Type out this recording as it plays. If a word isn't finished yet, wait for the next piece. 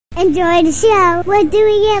Enjoy the show. We're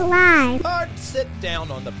doing it live. Hard, sit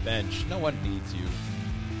down on the bench. No one needs you.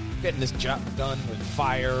 Getting this job done with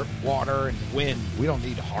fire, water, and wind. We don't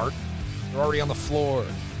need heart. We're already on the floor.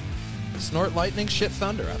 Snort lightning, shit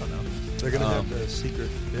thunder. I don't know. They're going to have the secret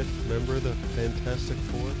fifth member of the Fantastic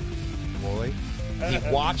Four, Roy. He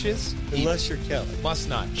watches. Unless you're Kelly. Must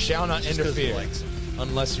not. Shall not Just interfere. likes him.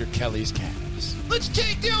 Unless you're Kelly's Cavs. Let's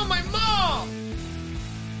take down my mom!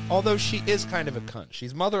 Although she is kind of a cunt.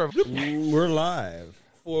 She's mother of... We're live.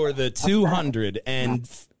 For the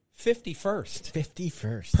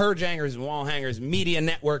 251st Purge Hangers and Wall Hangers Media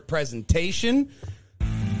Network presentation.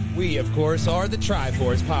 We, of course, are the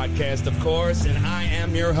Triforce Podcast, of course, and I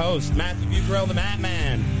am your host, Matthew Bucarell, the Mat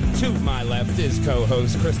Man. To my left is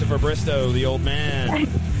co-host Christopher Bristow, the old man.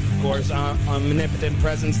 Of course, omnipotent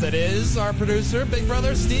presence that is our producer, Big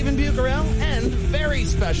Brother Stephen Bucarell, and very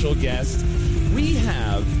special guest. We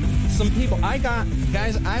have some people. I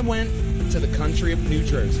went to the country of New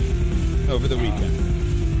Jersey over the weekend.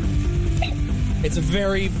 It's a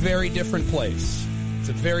very, very different place. It's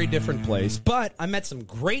a very different place, but I met some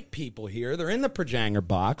great people here. They're in the Perjanger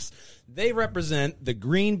box. They represent the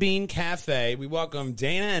Green Bean Cafe. We welcome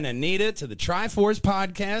Dana and Anita to the Triforce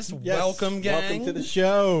Podcast. Yes. Welcome, gang. Welcome to the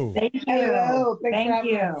show. Thank you. Hello. Thank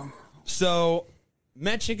you. So,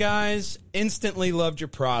 met you guys, instantly loved your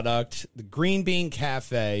product, the Green Bean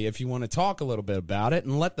Cafe. If you want to talk a little bit about it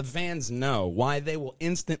and let the fans know why they will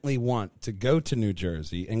instantly want to go to New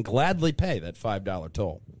Jersey and gladly pay that $5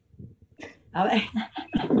 toll. Go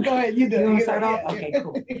ahead, you do. You want You to start do, off? yeah. Okay,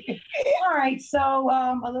 cool. All right, so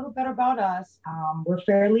a little bit about us. We're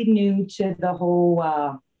fairly new to the whole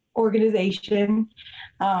organization.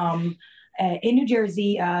 In New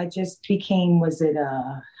Jersey, just became, how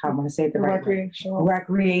am I going to say it the right way?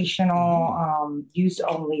 Recreational use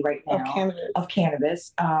only right now of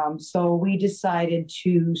cannabis. So we decided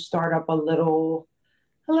to start up a little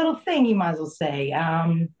thing, you might as well say.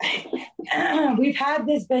 We've had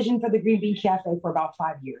this vision for the Green Bean Cafe for about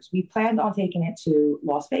 5 years. We planned on taking it to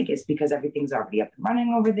Las Vegas because everything's already up and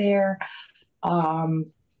running over there.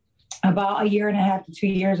 About a year and a half to 2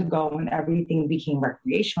 years ago, when everything became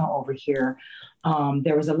recreational over here,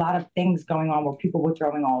 there was a lot of things going on where people were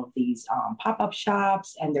throwing all of these pop-up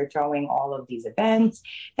shops, and they're throwing all of these events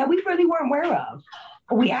that we really weren't aware of.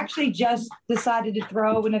 We actually just decided to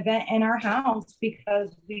throw an event in our house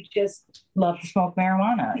because we just love to smoke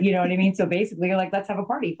marijuana. You know what I mean? So basically, you're like, let's have a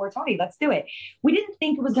party, 420, let's do it. We didn't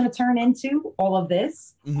think it was going to turn into all of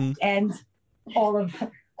this and all of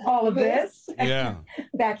this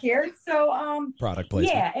back here. So Product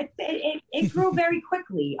placement. Yeah, it grew very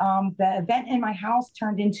quickly. The event in my house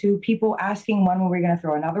turned into people asking when we were going to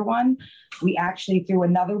throw another one. We actually threw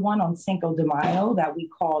another one on Cinco de Mayo that we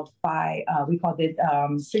called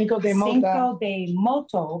Cinco de Moto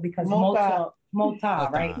because Mota,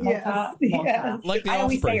 right? Yes. Mota. Yes. Like the I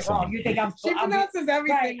always say Offspring it wrong. song. You think I'm She pronounces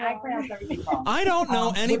everything right, I wrong. pronounce everything wrong. I don't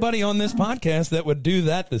know anybody on this podcast that would do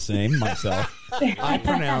that the same myself. I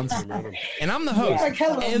pronounce, and I'm the host. Like,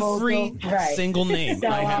 hello, Every Moto. Right. single name So,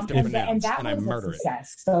 I have to and pronounce, that and I was murder a it.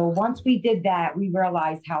 success. So once we did that, we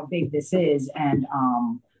realized how big this is, and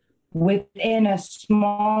within a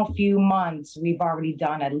small few months, we've already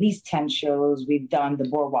done at least 10 shows. We've done the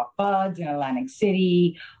Boardwalk Buds in Atlantic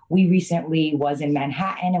City. We recently was in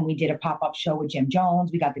Manhattan, and we did a pop-up show with Jim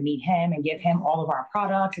Jones. We got to meet him and give him all of our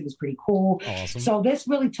products. It was pretty cool. Awesome. So this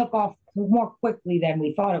really took off more quickly than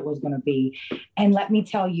we thought it was going to be. And let me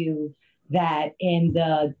tell you that in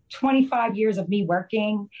the 25 years of me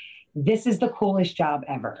working, this is the coolest job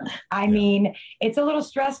ever. I mean, it's a little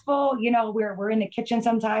stressful. You know, we're in the kitchen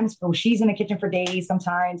sometimes, or she's in the kitchen for days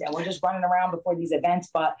sometimes, and we're just running around before these events.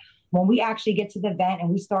 But when we actually get to the event and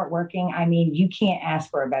we start working, I mean, you can't ask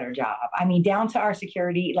for a better job. I mean, down to our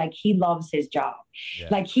security, like, he loves his job. Yeah.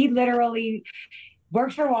 Like, he literally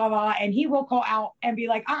works for Wawa, and he will call out and be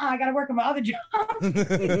like, I got to work on my other job.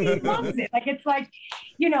 He loves it. Like, it's like,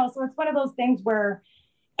 you know, so it's one of those things where,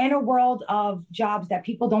 in a world of jobs that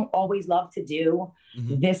people don't always love to do,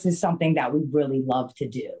 this is something that we really love to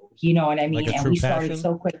do. You know what I mean? Like a and true we started passion?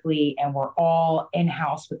 so quickly, and we're all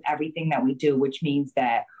in-house with everything that we do, which means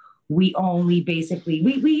that we only basically,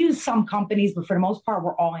 we use some companies, but for the most part,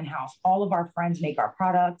 we're all in-house. All of our friends make our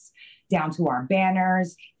products, down to our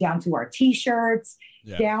banners, down to our T-shirts,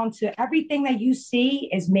 down to everything that you see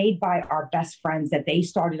is made by our best friends that they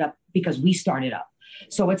started up because we started up.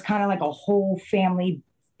 So it's kind of like a whole family,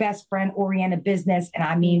 best friend oriented business. And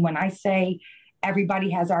I mean, when I say everybody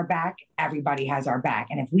has our back, everybody has our back.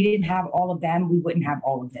 And if we didn't have all of them, we wouldn't have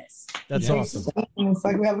all of this. That's awesome. It's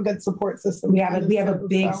like we have a good support system. We have a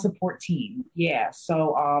big support team. Yeah.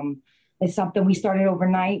 So It's something we started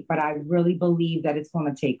overnight, but I really believe that it's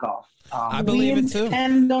going to take off. I believe it too.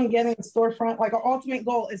 And on getting a storefront, like our ultimate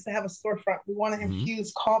goal is to have a storefront. We want to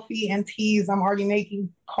infuse coffee and teas. I'm already making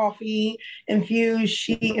coffee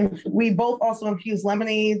infused. We both also infuse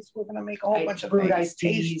lemonades. We're going to make a whole bunch of fruit things. iced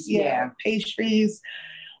teas, Pastries.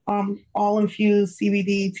 All infused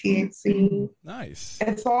CBD, THC. Nice.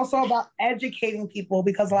 It's also about educating people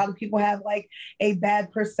because a lot of people have like a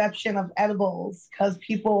bad perception of edibles because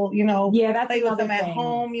people, that's play with them at thing.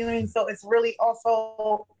 home, So it's really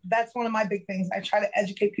also, that's one of my big things. I try to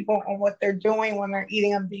educate people on what they're doing when they're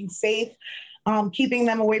eating them, being safe. Keeping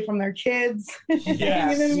them away from their kids. Yes. You know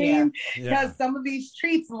what I mean? Yeah. Because some of these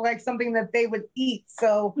treats are like something that they would eat.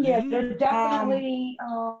 So they're definitely,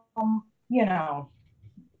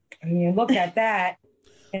 when you look at that,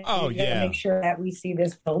 make sure that we see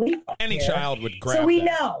this belief. Any child would grab so we that.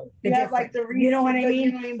 know the have like difference. the You know what I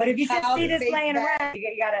mean? the But if you just see this child laying baked around,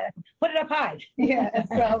 you gotta put it up high. Yeah,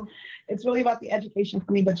 so it's really about the education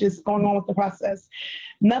for me, but just going on with the process.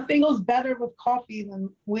 Nothing goes better with coffee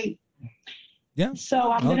than wheat. Yeah.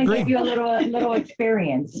 So I'm going to give you a little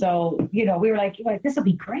experience. So, we were like, this will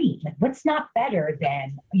be great. Like, what's not better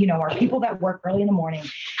than, our people that work early in the morning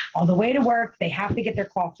on the way to work, they have to get their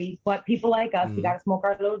coffee. But people like us, we got to smoke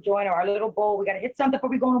our little joint or our little bowl. We got to hit something before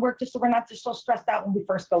we go to work just so we're not just so stressed out when we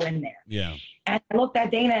first go in there. Yeah. And I looked at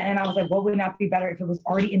Dana and I was like, what would not be better if it was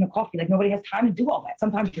already in the coffee? Like, nobody has time to do all that.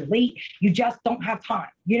 Sometimes you're late. You just don't have time.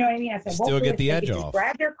 You know what I mean? I said, Still get the edge off. Just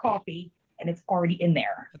grab their coffee and it's already in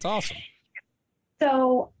there. That's awesome.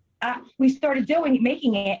 So we started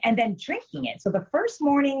making it and then drinking it. So the first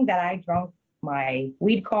morning that I drank my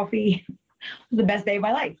weed coffee was the best day of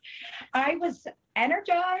my life. I was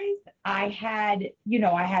energized. I had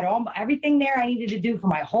everything there I needed to do for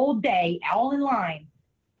my whole day, all in line,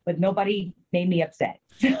 but nobody made me upset.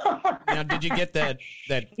 Now, did you get that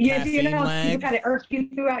Yeah, caffeine lag? People kind of irk you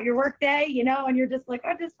throughout your workday, and you're just like,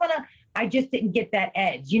 I just didn't get that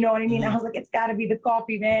edge. You know what I mean? I was like, it's got to be the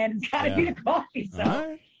coffee, man. It's got to be the coffee. So,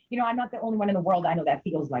 right. I'm not the only one in the world I know that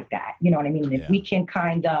feels like that. You know what I mean? And if we can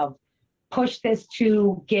kind of push this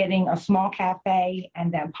to getting a small cafe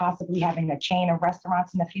and then possibly having a chain of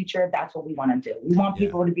restaurants in the future, that's what we want to do. We want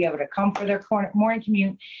people to be able to come for their morning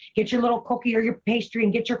commute, get your little cookie or your pastry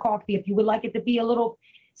and get your coffee. If you would like it to be a little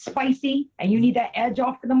spicy and you need that edge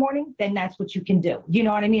off in the morning, then that's what you can do. You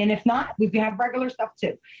know what I mean? And if not, we can have regular stuff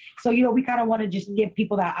too. So, we kind of want to just give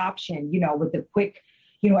people that option, with the quick,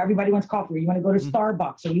 everybody wants coffee, or you want to go to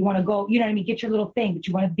Starbucks, or you want to go, get your little thing, but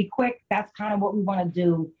you want to be quick. That's kind of what we want to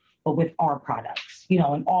do, but with our products,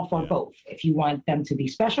 and offer both. If you want them to be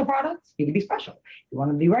special products, they can be special. If you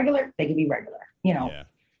want them to be regular, they can be regular,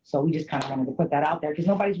 So we just kind of wanted to put that out there because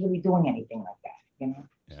nobody's really doing anything like that,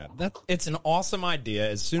 Yeah, it's an awesome idea.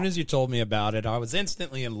 As soon as you told me about it, I was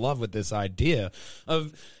instantly in love with this idea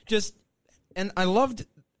of and I loved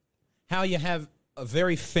how you have a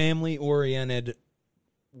very family-oriented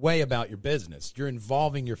way about your business. You're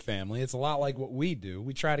involving your family. It's a lot like what we do.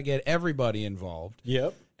 We try to get everybody involved.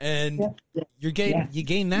 Yep. And you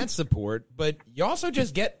gain that support, but you also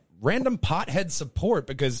just get random pothead support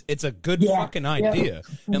because it's a good fucking idea.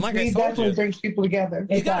 And like I told you, brings people together.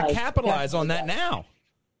 You got to capitalize on that now.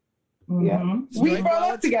 Yeah. We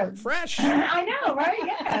brought up together. Fresh. I know, right?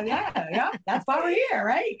 Yeah. That's why we're here,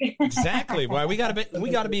 right? Exactly. Why we got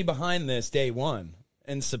to be behind this day one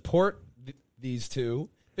and support these two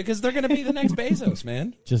because they're going to be the next Bezos,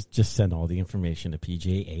 man. Just send all the information to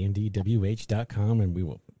pjandwh.com and we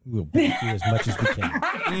will thank you as much as we can.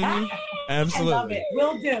 Absolutely. I love it.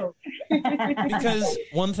 Will do. Because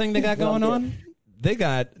one thing they got going on, they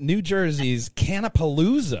got New Jersey's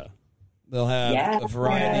Cannapalooza. They'll have a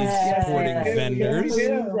variety of sporting vendors,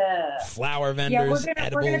 flower vendors,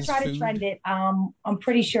 edibles, we're gonna try to trend it. I'm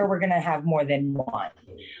pretty sure we're gonna have more than one.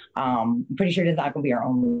 I'm pretty sure it's not going to be our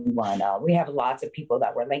only one. We have lots of people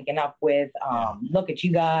that we're linking up with. Look at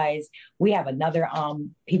you guys. We have another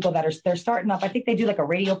people that they're starting up. I think they do like a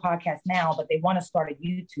radio podcast now, but they want to start a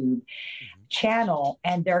YouTube channel,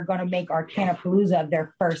 and they're going to make our Cannapalooza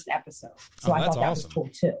their first episode. So I thought that was cool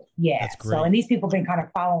too. Yeah. That's great. So, and these people have been kind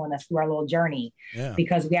of following us through our little journey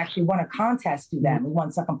because we actually won a contest through them. We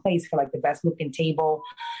won second place for like the best looking table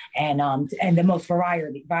and the most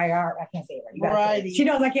variety. I can't say it right. Variety. She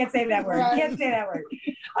knows I can't say that word. I can't say that word.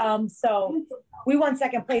 So we won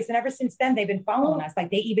second place. And ever since then, they've been following us. Like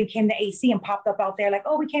they even came to AC and popped up out there like,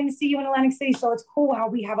 oh, we came to see you in Atlantic City. So it's cool how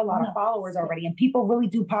we have a lot of followers already. And people really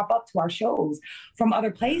do pop up to our shows from other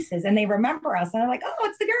places. And they remember us. And they're like, oh,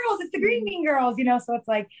 it's the girls. It's the Green Bean Girls. You know, so it's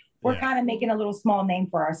like, we're kind of making a little small name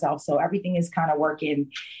for ourselves. So everything is kind of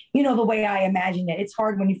working, the way I imagine it. It's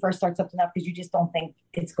hard when you first start something up because you just don't think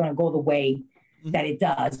it's going to go the way that it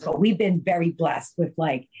does. But we've been very blessed with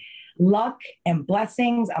like luck and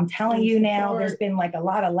blessings. I'm telling you now, there's been like a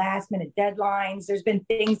lot of last minute deadlines. There's been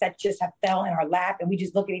things that just have fell in our lap and we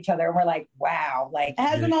just look at each other and we're like, wow, like it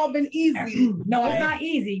hasn't all been easy. No, it's not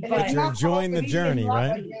easy, but you're enjoying the journey,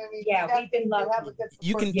 right? Yeah, we've been lucky.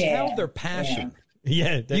 You can tell their passion.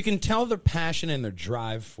 Yeah. You can tell their passion and their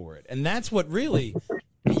drive for it. And that's what really,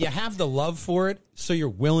 you have the love for it, so you're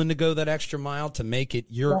willing to go that extra mile to make it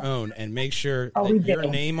your own and make sure that your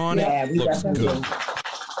name on it looks good.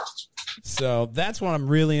 So that's what I'm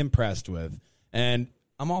really impressed with. And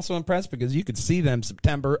I'm also impressed because you could see them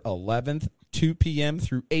September 11th, 2 p.m.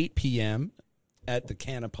 through 8 p.m. at the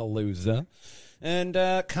Canapalooza. And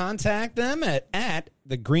contact them at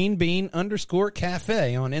the Green Bean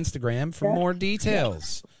 _cafe on Instagram for more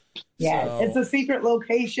details. Yeah, it's a secret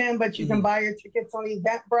location, but you can buy your tickets on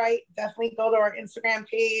Eventbrite. Definitely go to our Instagram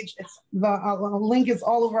page. It's the link is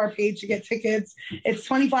all over our page to get tickets. It's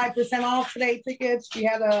 25% off today tickets. We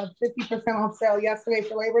had a 50% off sale yesterday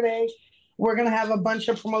for Labor Day. We're going to have a bunch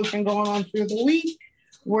of promotion going on through the week.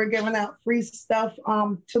 We're giving out free stuff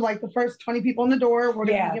to like the first 20 people in the door. We're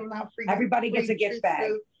going to be giving out free. Everybody gets a gift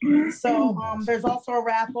bag. So there's also a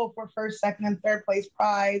raffle for first, second, and third place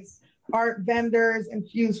prize. Art vendors,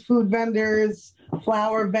 infused food vendors,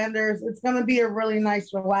 flower vendors. It's going to be a really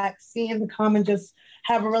nice, relaxed scene to come and just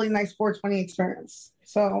have a really nice 420 experience.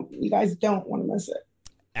 So you guys don't want to miss it.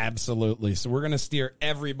 Absolutely. So we're going to steer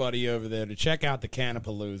everybody over there to check out the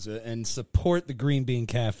Canapalooza and support the Green Bean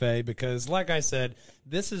Cafe because, like I said,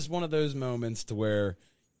 this is one of those moments to where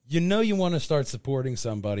you want to start supporting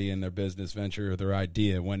somebody in their business venture or their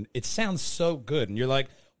idea when it sounds so good. And you're like,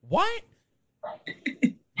 why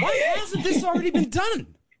hasn't this already been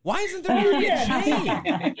done? Why isn't there already a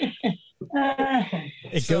chain?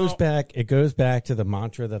 It goes back to the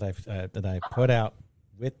mantra that I put out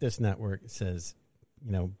with this network. It says,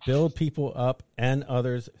 build people up and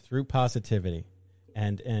others through positivity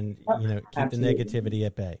and keep the negativity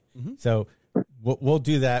at bay. Mm-hmm. So we'll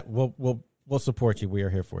do that. We'll support you. We are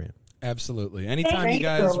here for you. Absolutely. Anytime you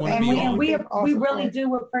guys want to be on. We really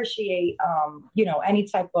do appreciate, any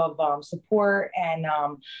type of support and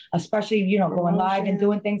especially, going live and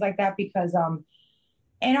doing things like that because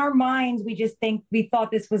in our minds, we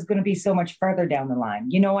thought this was going to be so much further down the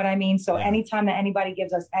line. You know what I mean? So anytime that anybody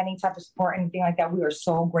gives us any type of support, anything like that, we are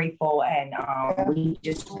so grateful. And we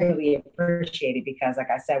just really appreciate it because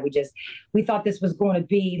like I said, we thought this was going to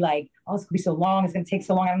be like, oh, it's going to be so long. It's going to take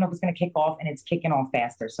so long. I don't know if it's going to kick off and it's kicking off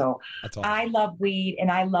faster. So awesome. I love weed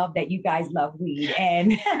and I love that you guys love weed.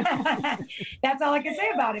 And that's all I can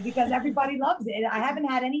say about it because everybody loves it. And I haven't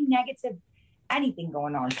had any negative anything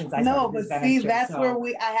going on since I started this venture. See, that's where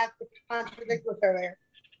I have to contradict with her there.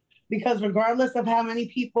 Because regardless of how many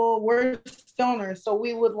people, we're stoners, so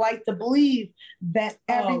we would like to believe that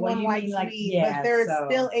everyone likes weed, but there is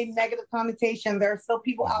still a negative connotation. There are still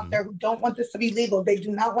people out there who don't want this to be legal. They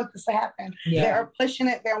do not want this to happen. Yeah. They are pushing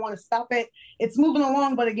it. They want to stop it. It's moving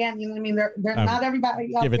along, but again, you know what I mean? They're not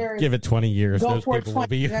everybody out there. Give it 20 years. Those people will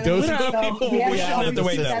be. Those people will have to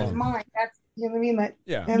wait that long. Mine. That's, you know what I mean?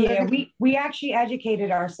 Like, we actually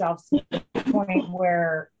educated ourselves to the point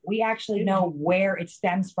where we actually know where it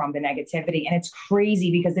stems from, the negativity, and it's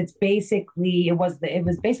crazy because it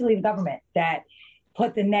was basically the government that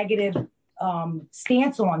put the negative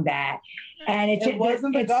stance on that, and it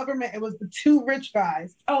wasn't the government; it was the two rich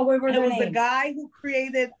guys. Oh, where were their names? It was the guy who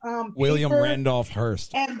created William Randolph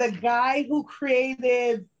Hearst, and the guy who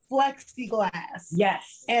created plexiglass.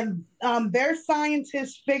 Yes, and their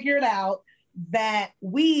scientists figured out that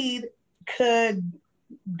weed could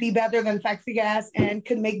be better than plexiglass and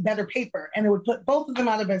could make better paper, and it would put both of them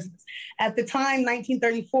out of business. At the time,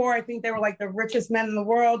 1934, I think they were like the richest men in the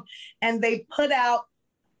world, and they put out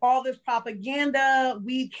all this propaganda.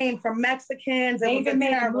 Weed came from Mexicans. It was a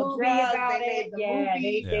terrible drug. They made the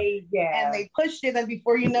movie, and they pushed it. And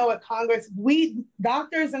before you know it, Congress, weed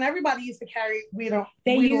doctors and everybody used to carry weed.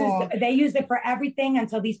 They used it for everything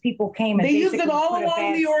until these people came. And they used it all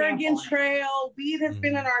along the Oregon Trail. Weed has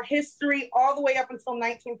been in our history all the way up until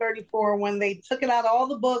 1934 when they took it out of all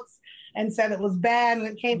the books and said it was bad and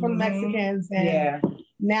it came from the Mexicans. And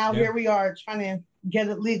now here we are trying to get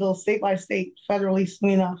it legal state by state, federally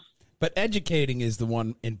soon enough. But educating is the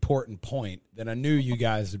one important point that I knew you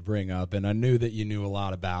guys would bring up, and I knew that you knew a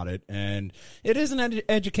lot about it. And it is an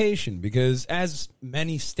education because, as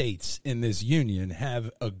many states in this union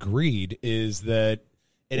have agreed, is that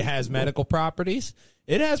it has medical properties.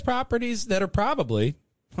 It has properties that are probably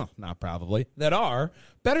not probably, that are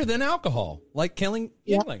better than alcohol, like killing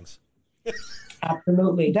younglings.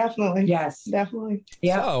 Absolutely. Definitely. Yes. Definitely.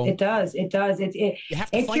 Yeah, So, it does. It does. It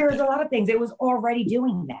cures that. a lot of things. It was already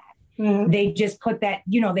doing that. Mm-hmm. They just put that,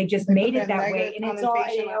 they just made it that way. And it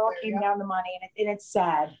all came down to money. And it's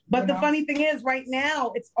sad. But the funny thing is, right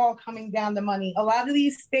now, it's all coming down to money. A lot of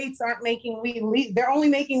these states aren't making weed legal. They're only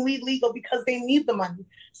making weed legal because they need the money.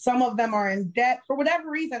 Some of them are in debt for whatever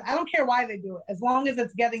reason. I don't care why they do it. As long as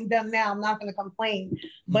it's getting done now, I'm not going to complain.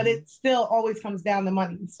 But it still always comes down to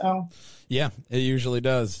money. So, yeah, it usually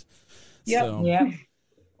does. Yep. So. Yeah.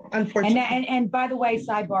 Unfortunately. And by the way,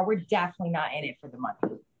 sidebar, we're definitely not in it for the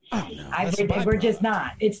money. Oh, no, we're just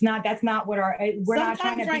not. It's not. That's not what we're not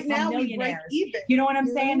trying to right become now millionaires. even. You know what I'm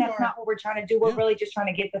saying? That's not what we're trying to do. We're really just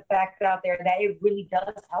trying to get the fact out there that it really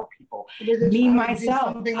does help people. Me,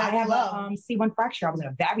 myself, I have a C1 fracture. I was in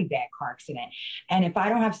a very bad car accident. And if I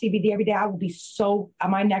don't have CBD every day, I will be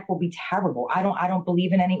my neck will be terrible. I don't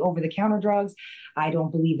believe in any over-the-counter drugs. I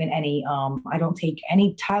don't believe in any, I don't take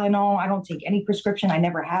any Tylenol. I don't take any prescription. I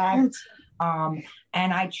never have.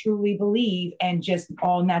 And I truly believe in just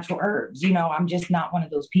all natural herbs. I'm just not one of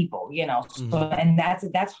those people, So, and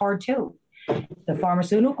that's hard too. The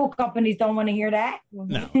pharmaceutical companies don't want to hear that.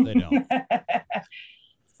 No, they don't.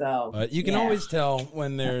 So, but you can always tell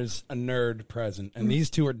when there's a nerd present, and these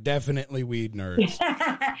two are definitely weed nerds.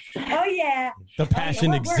 Oh yeah, the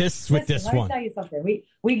passion exists with this one. Let me tell you something.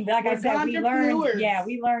 We like I said, we learned. Yeah,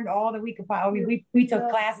 we learned all that we could find. We took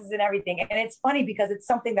classes and everything, and it's funny because it's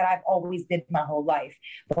something that I've always did my whole life.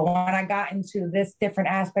 But when I got into this different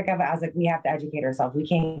aspect of it, I was like, we have to educate ourselves. We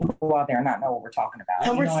can't go out there and not know what we're talking about.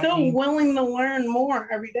 And we're still willing to learn more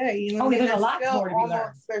every day. There's a lot more to be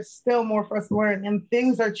learned. There's still more for us to learn, and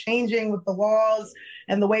things are changing with the laws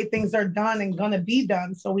and the way things are done and going to be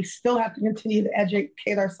done. So we still have to continue to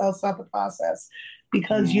educate ourselves throughout the process,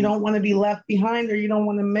 because you don't want to be left behind, or you don't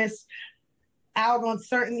want to miss out on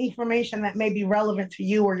certain information that may be relevant to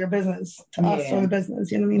you or your business, to us or the business.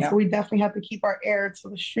 You know what I mean? So we definitely have to keep our ear to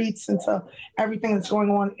the streets and to everything that's going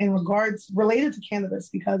on in regards related to cannabis,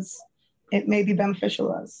 because it may be beneficial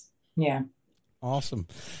to us. Yeah. Awesome.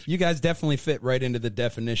 You guys definitely fit right into the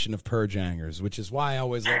definition of purge hangers, which is why I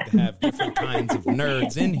always like to have different kinds of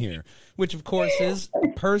nerds in here, which of course is a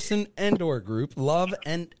person and or group love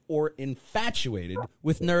and or infatuated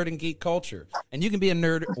with nerd and geek culture. And you can be a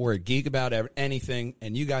nerd or a geek about anything,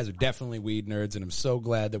 and you guys are definitely weed nerds, and I'm so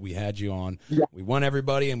glad that we had you on. Yeah. We want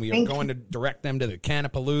everybody, and we are going to direct them to the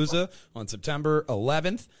Cannapalooza on September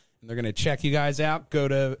 11th, and they're going to check you guys out. Go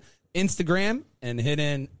to Instagram and hit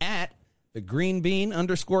in at the Green Bean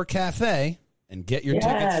 _Cafe and get your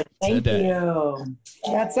tickets today. Thank you.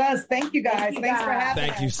 That's us. Thank you guys. Thanks for having us.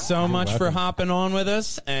 Thank you so much for hopping on with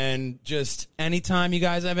us. And just anytime you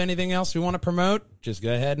guys have anything else we want to promote, just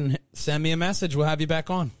go ahead and send me a message. We'll have you back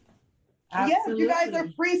on. Absolutely. Yeah, if you guys are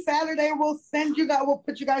free Saturday, we'll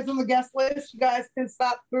put you guys on the guest list. You guys can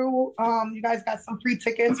stop through. You guys got some free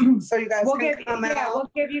tickets, so you guys can come out. We'll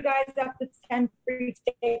give you guys up to 10 free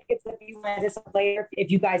tickets if you want this later. If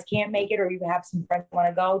you guys can't make it, or you have some friends who want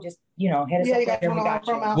to go, just hit us up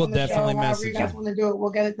later. We'll definitely message you. You guys want to do it,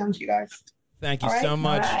 we'll get it done to you guys. Thank you so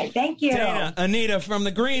much. Right. Thank you. Dana, Anita from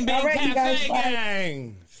the Green Bean Cafe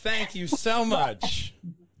gang. Thank you so much.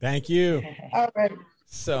 Thank you. All right.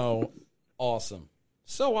 So awesome.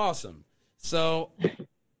 So awesome. So,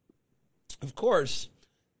 of course,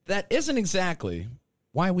 that isn't exactly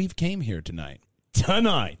why we've came here tonight.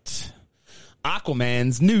 Tonight,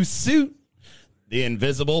 Aquaman's new suit, The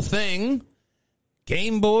Invisible Thing,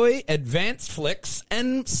 Game Boy Advance flicks,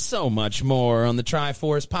 and so much more on the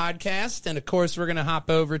Triforce podcast. And, of course, we're going to hop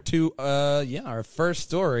over to, our first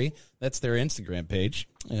story. That's their Instagram page,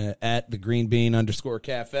 at the Green Bean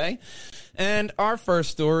 _Cafe. And our first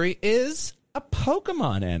story is a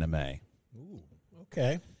Pokemon anime. Ooh,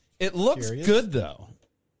 okay. It looks good, though,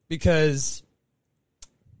 because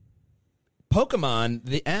Pokemon,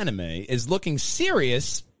 the anime, is looking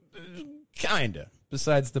serious, kinda,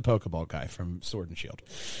 besides the Pokeball guy from Sword and Shield.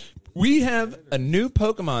 We have a new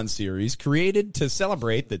Pokemon series created to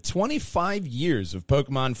celebrate the 25 years of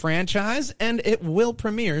Pokemon franchise, and it will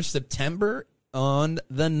premiere September on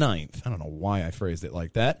the 9th. I don't know why I phrased it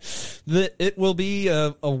like that. It will be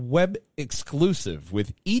a web exclusive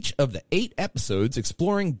with each of the 8 episodes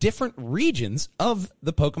exploring different regions of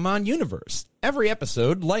the Pokemon universe. Every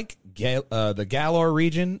episode, like the Galar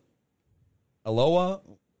region, Alola,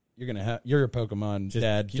 you're a Pokemon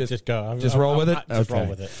dad. Just go. Just roll with it? Just roll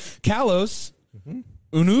with it. Kalos,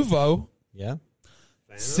 Unuvo, Yeah.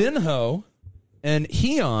 Sinnoh, and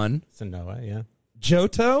Heion, Sinnoh, yeah.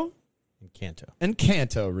 Johto, And Kanto. and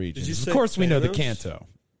Kanto regions. Did you say Of course, we know the Thanos? Kanto.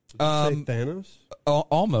 Did you say Thanos?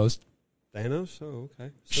 Almost. Thanos? Oh,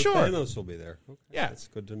 okay. So Sure. Thanos will be there. Okay. Yeah. That's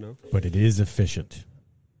good to know. But it is efficient.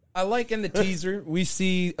 I like in the teaser, we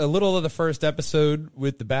see a little of the first episode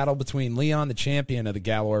with the battle between Leon, the champion of the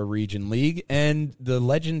Galar Region League, and the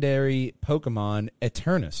legendary Pokemon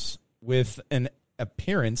Eternus, with an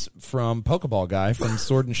appearance from Pokeball Guy from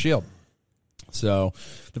Sword and Shield. So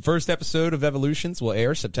the first episode of Evolutions will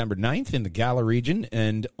air September 9th in the Galar region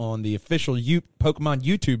and on the official Pokemon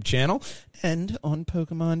YouTube channel and on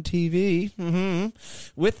Pokemon TV.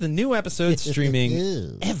 With the new episodes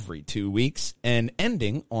streaming every 2 weeks and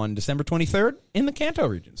ending on December 23rd in the Kanto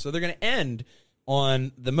region. So they're going to end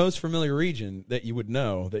on the most familiar region that you would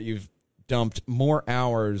know that you've dumped more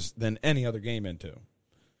hours than any other game into.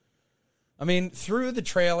 I mean, through the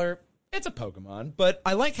trailer, it's a Pokemon, but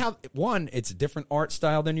I like how, one, it's a different art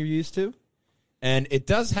style than you're used to, and it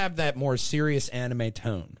does have that more serious anime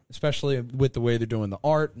tone, especially with the way they're doing the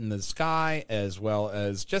art and the sky, as well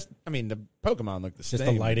as just, I mean, the Pokemon look the same.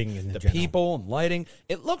 Just the lighting and the people and lighting.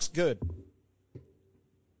 It looks good.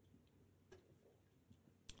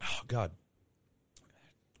 Oh, God.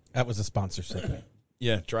 That was a sponsor segment.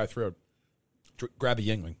 Yeah, dry throat. Grab a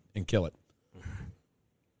Yingling and kill it.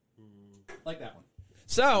 Like that one.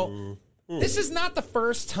 So, this is not the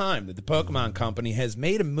first time that the Pokemon Company has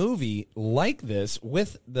made a movie like this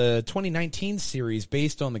with the 2019 series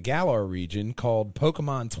based on the Galar region called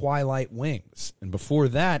Pokemon Twilight Wings. And before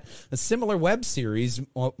that, a similar web series,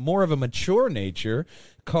 more of a mature nature,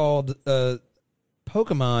 called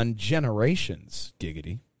Pokemon Generations.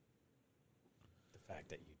 Giggity. The fact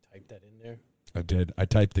that you typed that in there. I did. I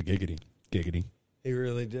typed the giggity. Giggity. He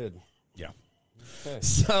really did. Yeah. Okay.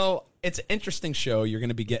 So it's an interesting show you're going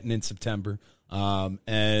to be getting in September.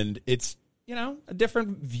 And it's, you know, a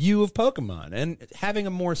different view of Pokemon. And having a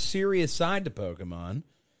more serious side to Pokemon,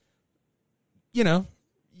 you know,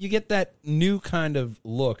 you get that new kind of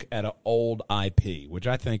look at an old IP, which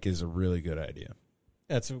I think is a really good idea.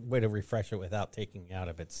 That's a way to refresh it without taking it out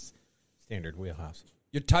of its standard wheelhouse.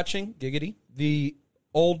 You're touching, Giggity, the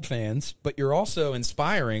old fans, but you're also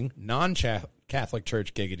inspiring non-Catholic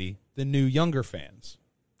Church Giggity, the new younger fans.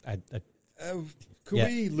 Could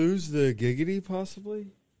we lose the giggity possibly?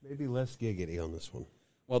 Maybe less giggity on this one.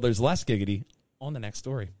 Well, there's less Giggity on the next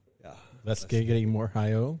story. Yeah. Less giggity, more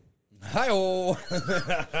hi-oh. Hi-oh.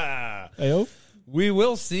 Hi-oh. We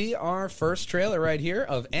will see our first trailer right here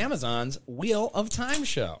of Amazon's Wheel of Time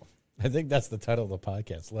show. I think that's the title of the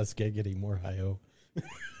podcast. Less giggity, more hi-oh.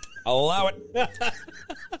 I'll allow it.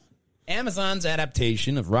 Amazon's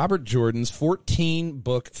adaptation of Robert Jordan's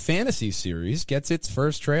 14-book fantasy series gets its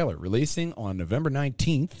first trailer, releasing on November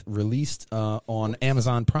 19th, released on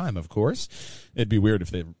Amazon Prime, of course. It'd be weird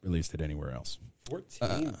if they released it anywhere else.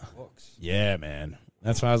 14 books. Yeah, man.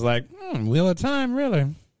 That's why I was like, Wheel of Time,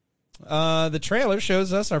 really? The trailer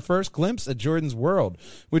shows us our first glimpse at Jordan's world,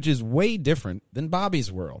 which is way different than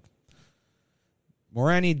Bobby's world.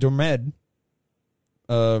 Morani Dormed,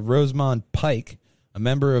 Rosamond Pike, a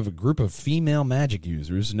member of a group of female magic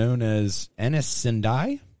users known as Aes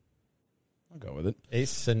Sedai. I'll go with it.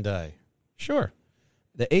 Aes Sedai. Sure.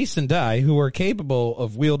 The Aes Sedai, who are capable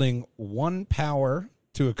of wielding one power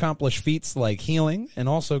to accomplish feats like healing and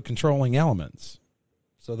also controlling elements.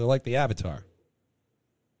 So they're like the Avatar.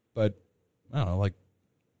 But, I don't know, like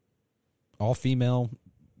all-female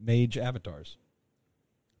mage avatars.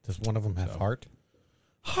 Does one of them have heart?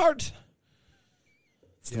 Heart!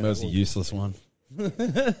 It's the most useless one.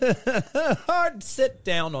 Hard, sit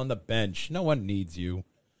down on the bench. No one needs you. We're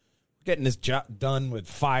getting this job done with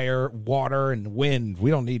fire, water, and wind.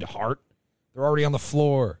 We don't need heart. They're already on the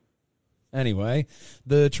floor. Anyway,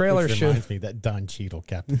 the trailer reminds me that Don Cheadle,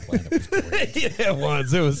 Captain Planet, was great. Yeah, it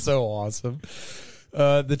was. It was so awesome.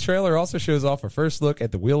 The trailer also shows off our first look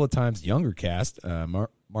at the Wheel of Time's younger cast.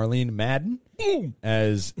 Marlene Madden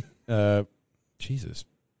as, Egwin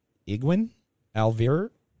Alvear.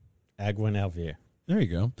 Agwin Alvear. There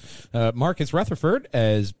you go. Marcus Rutherford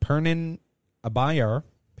as Pernin Abayar.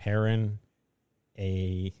 Perrin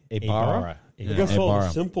Ibarra. I guess all the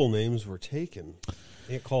simple names were taken.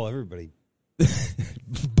 Can't call everybody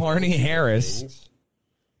Barney Harris.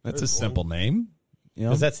 That's a simple name. You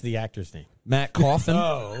know? Because that's the actor's name. Matt Coffin.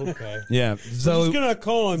 Oh, okay. Yeah. I'm just going to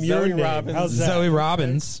call him your name. Robbins. How's that? Zoe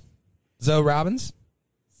Robbins. Zoe Robbins?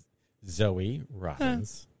 Zoe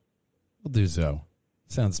Robbins. We'll do Zoe.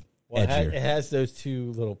 Sounds Well, edgier. it has those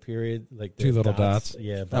two little period, like Two little dots.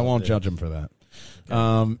 Yeah, I won't judge him for that.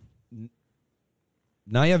 Okay.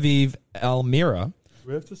 Nayaviv Almira Do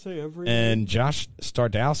we have to say every and Josh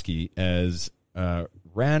Stardowski as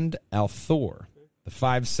Rand Althor, the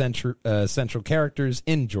five central characters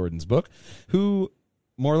in Jordan's book, who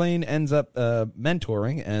Morlane ends up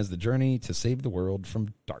mentoring as the journey to save the world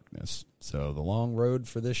from darkness. So the long road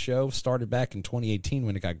for this show started back in 2018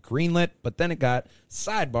 when it got greenlit, but then it got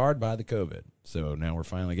sidebarred by the COVID. So now we're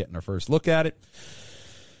finally getting our first look at it.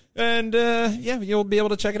 And, you'll be able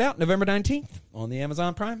to check it out November 19th on the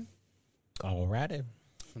Amazon Prime. Alrighty.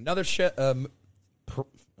 Another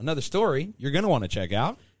story you're going to want to check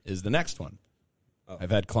out is the next one. Oh.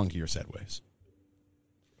 I've had clunkier segues.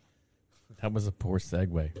 That was a poor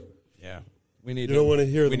segue. Yeah. You don't want to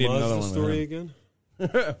hear the Mazda story again?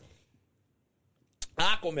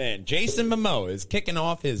 Aquaman. Jason Momoa is kicking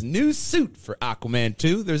off his new suit for Aquaman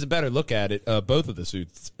 2. There's a better look at it. Both of the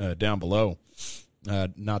suits down below.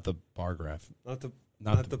 Not the bar graph.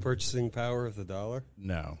 Not the purchasing power of the dollar?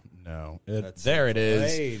 No. There it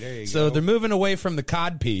is. Hey, there you so go. they're moving away from the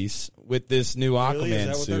cod piece with this new Aquaman Really? Is that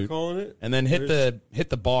what suit. they're calling it? And then hit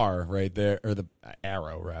the bar right there, or the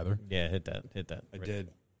arrow rather. Yeah, hit that. I did.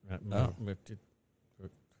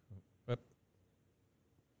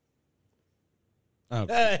 Oh,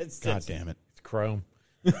 God damn it. It's Chrome.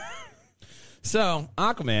 So,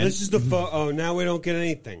 Aquaman. This is the now we don't get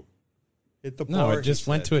anything. Hit the bar. No, it just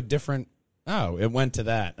went to a different. Oh, it went to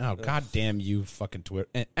that. Oh, God damn you, fucking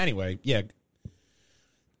Twitter. Anyway, yeah.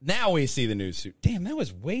 Now we see the new suit. Damn, that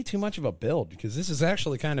was way too much of a build because this is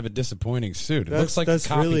actually kind of a disappointing suit. It looks like that's a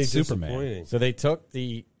copied really Superman. So they took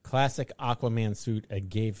the classic Aquaman suit and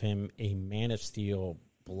gave him a Man of Steel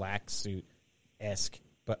black suit-esque,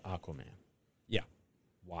 but Aquaman. Yeah.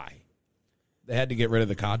 Why? They had to get rid of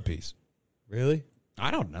the cod piece. Really? I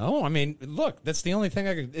don't know. I mean, look, that's the only thing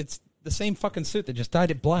I could. It's the same fucking suit. They just dyed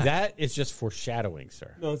it black. That is just foreshadowing,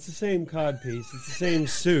 sir. No, it's the same cod piece. It's the same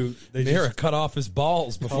suit. They Mira just cut off his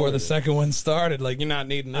balls before the second one started. Like, you're not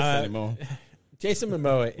needing this anymore. Jason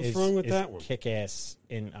Momoa is wrong with that one? kick-ass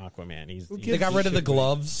in Aquaman. They got rid of the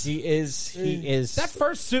gloves. He is. That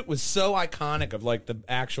first suit was so iconic of, like, the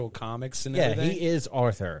actual comics and everything. He is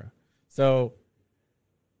Arthur. So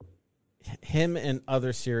him and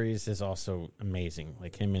other series is also amazing.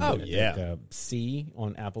 Like him in C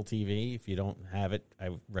on Apple TV. If you don't have it, I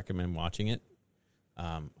recommend watching it.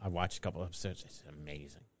 I watched a couple episodes. It's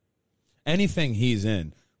amazing. Anything he's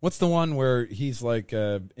in. What's the one where he's like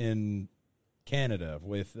in Canada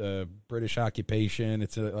with British occupation?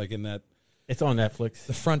 It's like in that. It's on Netflix.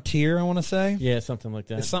 The Frontier, I want to say. Yeah, something like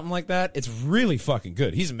that. It's something like that. It's really fucking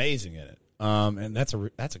good. He's amazing in it. And that's a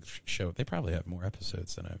show. They probably have more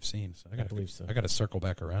episodes than I've seen. So I believe so. I got to circle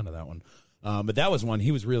back around to that one. But that was one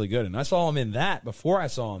he was really good in. I saw him in that before I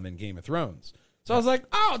saw him in Game of Thrones. So I was like,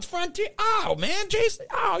 oh, it's Frontier. Oh, man, Jason.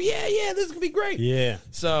 Oh, yeah, this is going to be great. Yeah.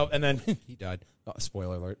 So, and then he died. Oh,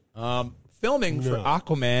 spoiler alert. Filming for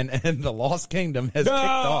Aquaman and the Lost Kingdom has kicked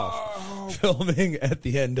off. Filming at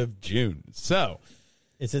the end of June. So.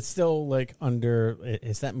 Is it still like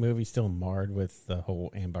is that movie still marred with the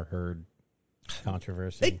whole Amber Heard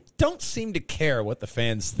controversy? They don't seem to care what the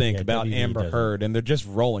fans think about Amber Heard, and they're just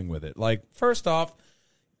rolling with it. Like, first off,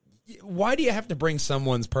 why do you have to bring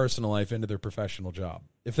someone's personal life into their professional job?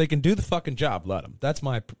 If they can do the fucking job, let them. That's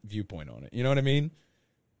my viewpoint on it. You know what I mean?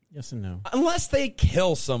 Yes and no. Unless they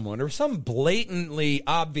kill someone or some blatantly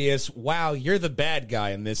obvious, wow, you're the bad guy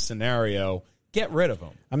in this scenario, get rid of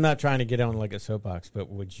them. I'm not trying to get on like a soapbox, but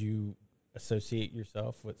would you associate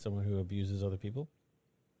yourself with someone who abuses other people?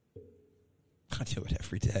 I do it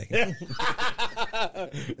every day.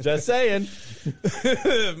 Just saying.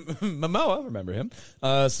 Momoa, remember him,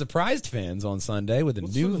 surprised fans on Sunday with a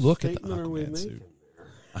new look at the Aquaman suit.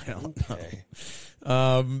 I don't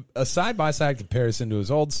know. A side-by-side comparison to his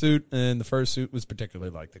old suit, and the first suit was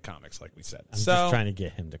particularly like the comics, like we said. I'm just trying to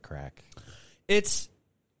get him to crack.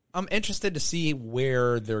 I'm interested to see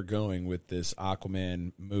where they're going with this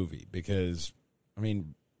Aquaman movie because, I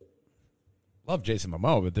mean, love Jason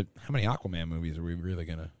Momoa, but how many Aquaman movies are we really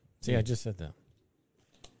going to see? I just said that.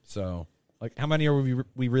 So, like, how many are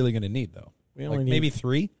we really going to need, though? We only need maybe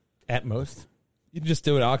 3? At most. You can just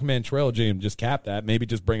do an Aquaman trilogy and just cap that. Maybe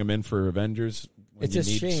just bring him in for Avengers when it's you a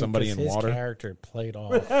need shame somebody in his water. Character played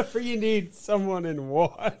off. Whenever you need someone in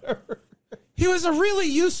water. He was a really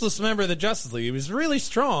useless member of the Justice League. He was really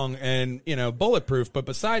strong and, bulletproof. But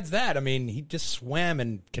besides that, I mean, he just swam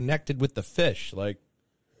and connected with the fish. Like,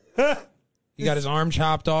 he got his arm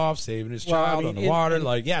chopped off, saving his child on the water.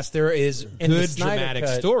 Yes, there is good dramatic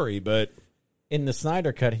story, but in the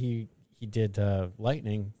Snyder Cut, he did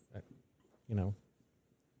lightning.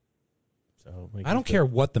 So I don't care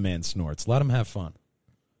what the man snorts. Let him have fun.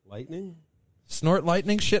 Lightning? Snort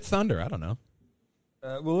lightning, shit thunder. I don't know.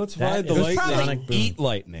 Well, let's ride the lightning. Probably eat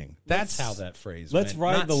lightning. That's how that phrase Let's went.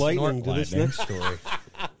 ride Not the lightning snort to this next story.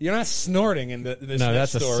 You're not snorting in this No,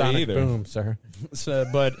 next that's a story sonic either. boom, sir. So,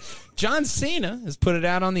 but John Cena has put it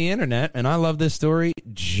out on the internet, and I love this story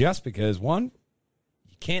just because, one,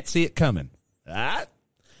 you can't see it coming.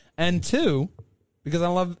 And two, because I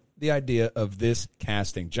love the idea of this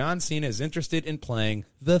casting. John Cena is interested in playing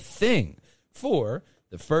the Thing for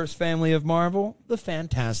the first family of Marvel, the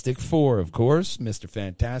Fantastic Four, of course. Mr.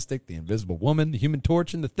 Fantastic, the Invisible Woman, the Human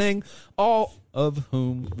Torch, and the Thing, all of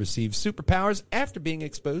whom receive superpowers after being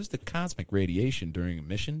exposed to cosmic radiation during a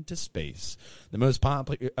mission to space. The most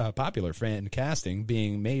popular fan casting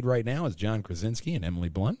being made right now is John Krasinski and Emily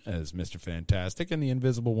Blunt as Mr. Fantastic and the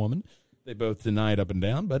Invisible Woman. They both denied up and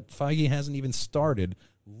down, but Feige hasn't even started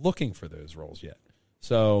looking for those roles yet.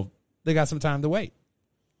 So they got some time to wait.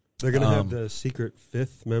 They're going to have the secret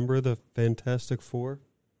fifth member of the Fantastic Four,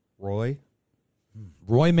 Roy.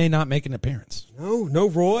 Roy may not make an appearance. No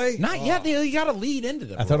Roy. Not yet. You got to lead into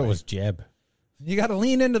the I thought it was Jeb. You got to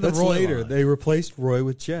lean into the That's Roy later. line. They replaced Roy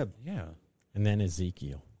with Jeb. Yeah. And then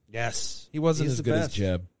Ezekiel. Yes. He wasn't He's as the good as best.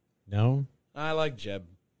 Jeb. No? I like Jeb.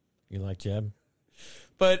 You like Jeb?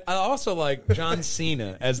 But I also like John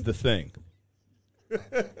Cena as the Thing.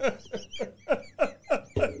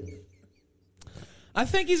 I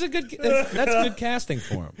think he's a good. That's good casting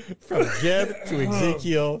for him. From Jeb to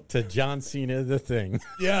Ezekiel to John Cena, the Thing.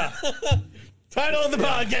 Yeah. Title of the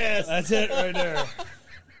podcast. That's it right there.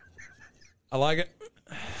 I like it.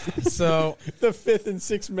 So The fifth and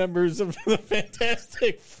sixth members of the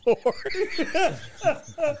Fantastic Four.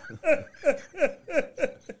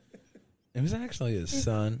 it was actually his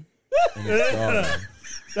son and his daughter.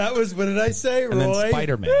 That was, what did I say, Roy? And then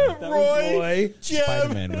Spider-Man. That was Roy.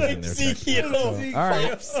 Spider-Man was in there. Ezekiel. All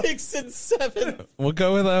right. 6 and 7. We'll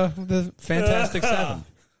go with the Fantastic Seven.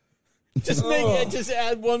 Just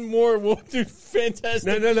add one more. We'll do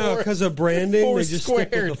Fantastic No. Four. Because of branding, Four they just stick with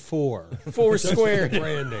squared. the four. Four Just squared. the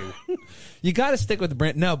branding. You got to stick with the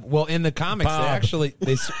brand. No, well, in the comics, Bob. they actually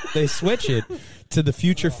they switch it to the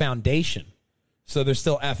Future Foundation, so they're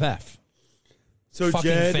still FF. So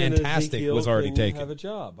Fucking Jed and Fantastic Ezekiel was already can taken. have a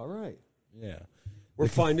job. All right. Yeah, We're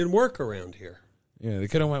finding work around here. yeah. They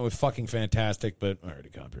could have went with fucking Fantastic, but I already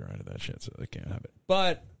copyrighted that shit, so they can't have it.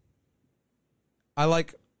 But I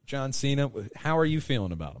like John Cena. How are you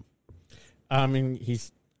feeling about him? I mean,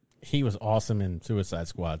 he was awesome in Suicide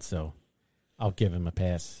Squad, so I'll give him a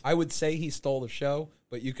pass. I would say he stole the show,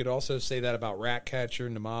 but you could also say that about Ratcatcher,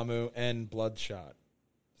 Namamu, and Bloodshot.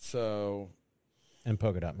 So, And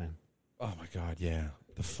Polka Dot Man. oh my god, yeah,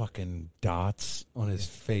 the fucking dots on his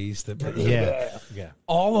face. Yeah.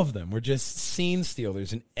 All of them were just scene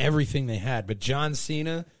stealers in everything they had. But John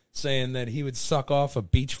Cena saying that he would suck off a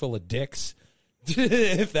beach full of dicks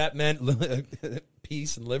if that meant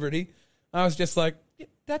peace and liberty, I was just like, yeah,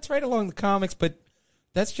 that's right along the comics, but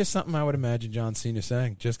that's just something I would imagine John Cena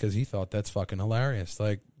saying just because he thought that's fucking hilarious.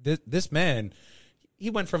 Like, this man, he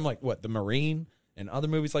went from, like, what, the Marine and other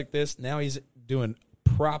movies like this. Now he's doing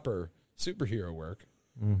proper superhero work.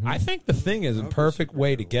 Mm-hmm. I think the Thing is a perfect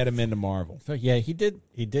way to get him into Marvel. So yeah, he did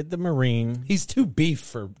the Marine. He's too beef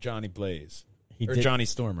for Johnny Blaze. Johnny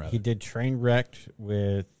Storm, rather. He did Trainwrecked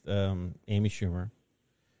with Amy Schumer.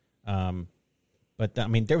 But I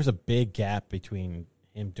mean, there was a big gap between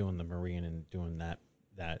him doing the Marine and doing that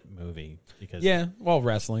movie because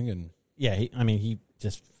wrestling and he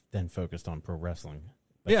just then focused on pro wrestling.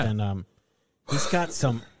 But yeah, then he's got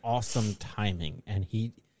some awesome timing, and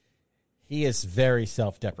he is very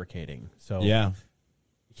self-deprecating. So yeah,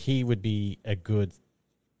 he would be a good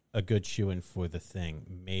shoo-in for the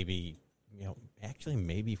Thing. Maybe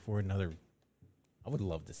maybe for another. I would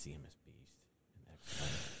love to see him as Beast.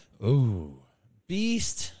 Ooh,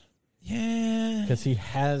 Beast. Yeah, because he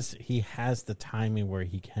has the timing where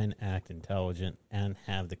he can act intelligent and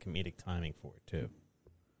have the comedic timing for it too.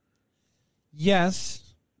 Yes,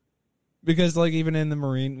 because like even in the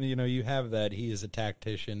Marine, you have that he is a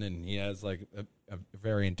tactician and he has like a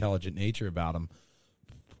very intelligent nature about him.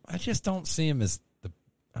 I just don't see him as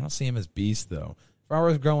Beast though. If I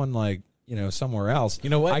was going like somewhere else, you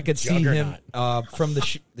know what, I could see him Juggernaut. from the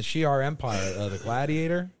Shi'ar Empire, the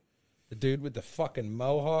Gladiator. The dude with the fucking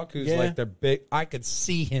mohawk who's like the big... I could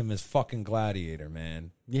see him as fucking Gladiator,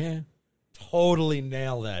 man. Yeah. Totally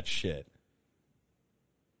nail that shit.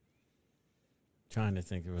 Trying to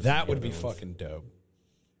think. That would be fucking dope.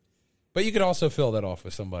 But you could also fill that off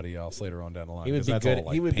with somebody else later on down the line. He would be good.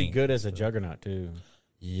 He would be good as a stuff. Juggernaut too.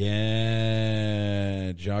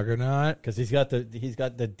 Yeah, Juggernaut. Because he's got the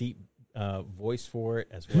deep voice for it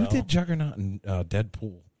as well. Who did Juggernaut in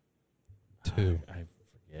Deadpool 2? I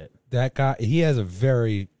forget. That guy, he has a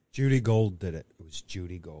very... Judy Gold did it. It was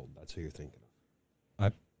Judy Gold. That's who you're thinking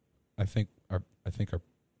of. I think our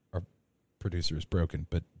producer is broken,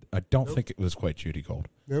 but I don't think it was quite Judy Gold.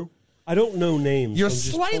 No, I don't know names. You're I'm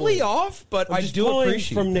just slightly pulling- off, but I'm I just do pulling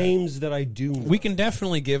appreciate from that. names that I do know. We can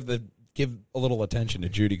definitely give a little attention to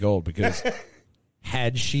Judy Gold because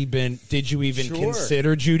had she been, did you even Sure.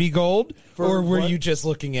 consider Judy Gold, For or were what? you just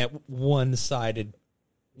looking at one-sided,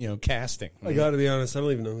 casting? I got to be honest. I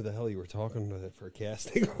don't even know who the hell you were talking to for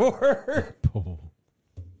casting for.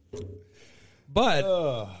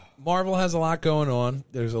 But Marvel has a lot going on.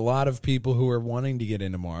 There's a lot of people who are wanting to get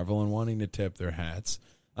into Marvel and wanting to tip their hats.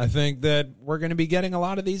 I think that we're going to be getting a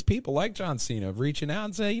lot of these people like John Cena reaching out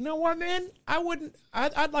and say, you know what, man,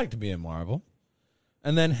 I'd like to be in Marvel.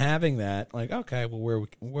 And then having that, like, okay, well,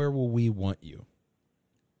 where will we want you?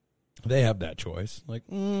 They have that choice. Like,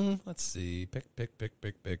 let's see, pick.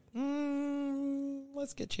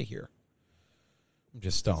 Let's get you here. I'm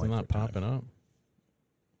just stalling. It's not for time. popping up.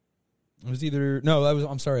 It was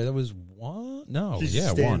I'm sorry, that was one. No, Just yeah,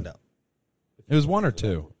 stand one. up. It was one or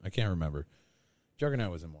two. I can't remember.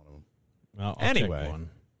 Juggernaut was in one of them. I'll Anyway. check one.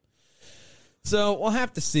 So we'll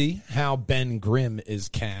have to see how Ben Grimm is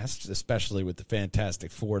cast, especially with the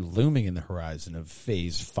Fantastic Four looming in the horizon of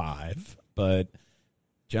Phase 5. But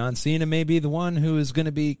John Cena may be the one who is going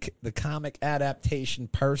to be the comic adaptation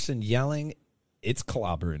person yelling, "It's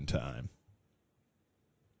clobbering time."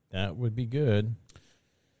 That would be good.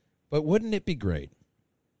 But wouldn't it be great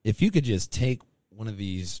if you could just take one of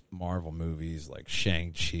these Marvel movies like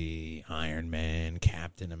Shang-Chi, Iron Man,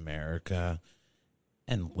 Captain America,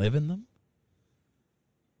 and live in them?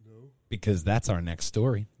 No. Because that's our next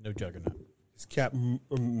story. No Juggernaut.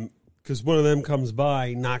 Because one of them comes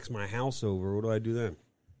by, knocks my house over. What do I do then?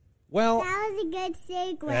 Well, That was a good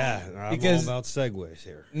segue. Yeah, I'm Because- all about segues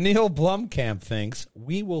here. Neil Blomkamp thinks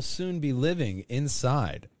we will soon be living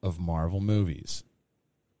inside of Marvel movies.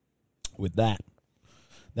 With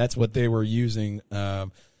that's what they were using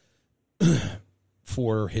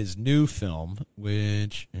for his new film,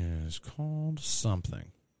 which is called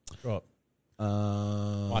something. Go up.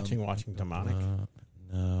 Watching Demonic.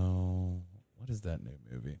 No. What is that new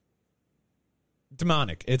movie?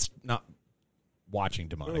 Demonic. It's not watching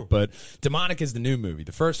Demonic, but Demonic is the new movie,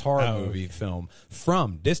 the first horror movie film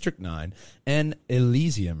from District 9 and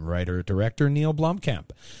Elysium writer-director Neil Blomkamp.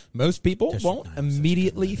 Most people won't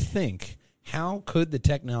immediately think, how could the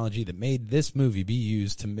technology that made this movie be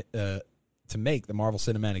used to make the Marvel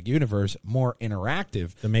Cinematic Universe more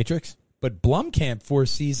interactive? The Matrix? But Blomkamp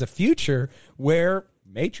foresees a future where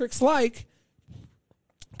Matrix-like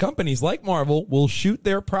companies like Marvel will shoot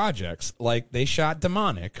their projects like they shot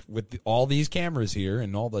Demonic with all these cameras here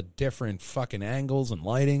and all the different fucking angles and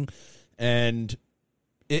lighting, and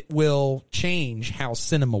it will change how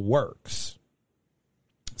cinema works.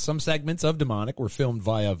 Some segments of Demonic were filmed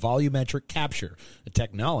via volumetric capture, a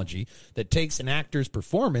technology that takes an actor's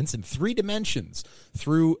performance in 3 dimensions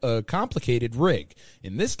through a complicated rig,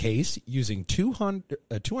 in this case using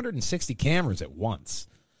 260 cameras at once.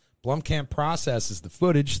 Blomkamp processes the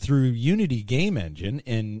footage through Unity game engine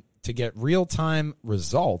and to get real-time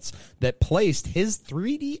results that placed his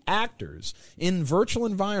 3D actors in virtual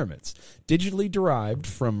environments, digitally derived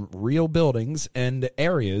from real buildings and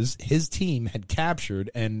areas his team had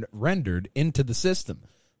captured and rendered into the system.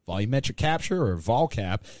 Volumetric capture, or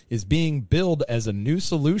VolCap, is being billed as a new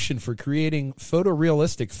solution for creating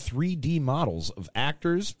photorealistic 3D models of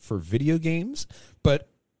actors for video games, but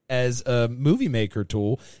as a movie maker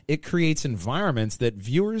tool, it creates environments that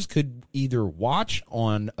viewers could either watch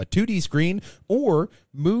on a 2D screen or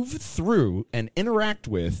move through and interact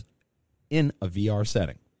with in a VR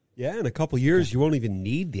setting. Yeah, in a couple years, you won't even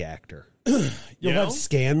need the actor. You'll have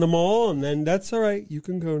scanned them all, and then that's all right. You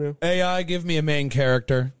can go now. AI, give me a main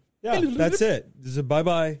character. Yeah, that's it. This is a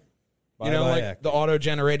bye-bye. You know, like actor. the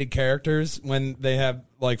auto-generated characters when they have,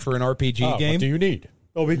 like, for an RPG game. What do you need?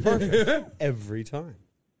 It'll be perfect every time.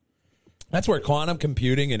 That's where quantum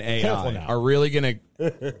computing and Careful AI now. are really going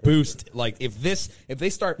to boost. Like, if they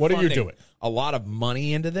start What are you funding doing? a lot of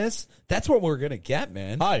money into this, that's what we're going to get,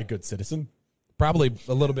 man. Hi, good citizen. Probably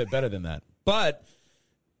a little bit better than that. But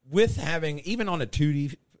with having, even on a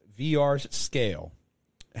 2D VR scale,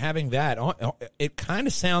 having that, it kind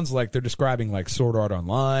of sounds like they're describing like Sword Art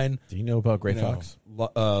Online. Do you know about Gray Fox?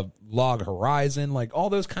 Log Horizon, like all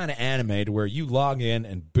those kind of anime to where you log in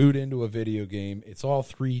and boot into a video game. It's all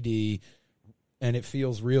 3D and it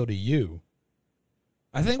feels real to you.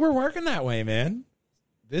 I think we're working that way, man.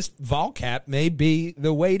 This VolCap may be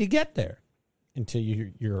the way to get there. Until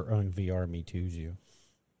your own VR Me Too's you.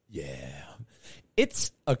 Yeah.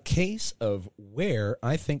 It's a case of where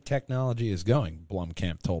I think technology is going,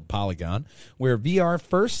 Blomkamp told Polygon, where VR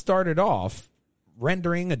first started off,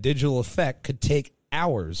 rendering a digital effect could take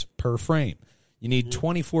hours per frame. You need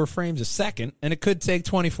 24 frames a second, and it could take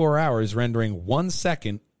 24 hours rendering 1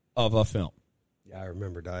 second of a film. Yeah, I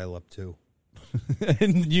remember dial-up too.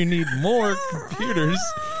 And you need more computers.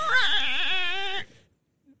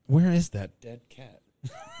 Where is that dead cat?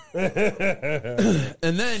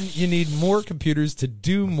 And then you need more computers to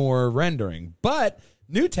do more rendering. But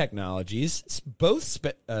new technologies both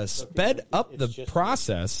sped up the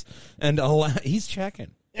process and he's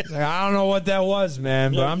checking. Like, I don't know what that was,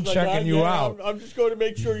 man, but I'm checking you out. I'm just going to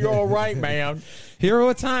make sure you're all right, man. Hero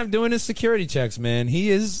of Time doing his security checks, man. He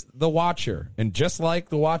is the Watcher. And just like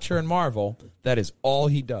the Watcher in Marvel, that is all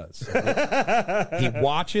he does. He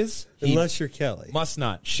watches. Unless you're Kelly. Must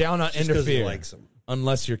not, shall not Just 'cause he interfere. likes them.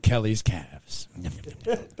 Unless you're Kelly's calves.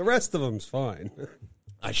 The rest of them's fine.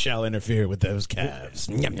 I shall interfere with those calves.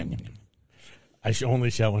 I only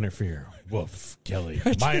shall interfere. Woof, Kelly.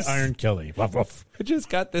 My Iron Kelly. Woof, woof. I just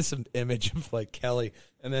got this image of like Kelly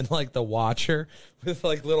and then like the Watcher with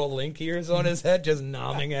like little link ears on his head just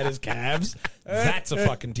nomming at his calves. That's a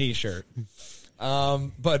fucking t-shirt.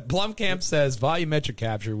 But Blumkamp says volumetric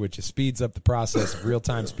capture, which speeds up the process of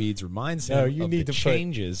real-time speeds, reminds him of the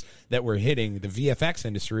changes that were hitting the VFX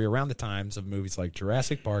industry around the times of movies like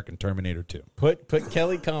Jurassic Park and Terminator 2. Put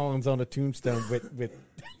Kelly Collins on a tombstone with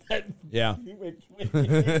yeah.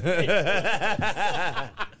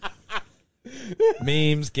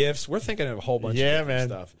 Memes, GIFs. We're thinking of a whole bunch of different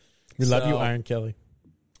stuff. We love you, Iron Kelly.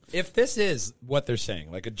 If this is what they're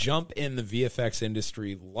saying, like a jump in the VFX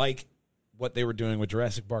industry, like what they were doing with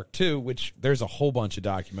Jurassic Park 2, which there's a whole bunch of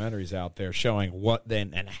documentaries out there showing what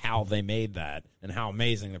then and how they made that and how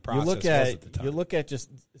amazing the process was at the time. You look at just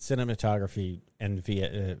cinematography and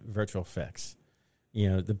via virtual effects. You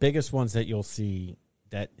know, the biggest ones that you'll see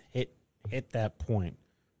that hit that point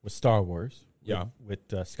was Star Wars. Yeah, with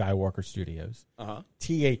Skywalker Studios. Uh-huh.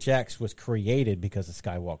 THX was created because of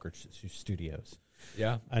Skywalker Studios.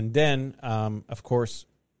 Yeah, and then of course,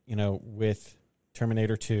 you know, with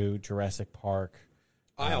Terminator 2, Jurassic Park,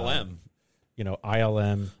 ILM.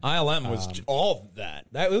 ILM was all of that.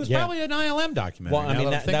 It was probably an ILM documentary. Well, I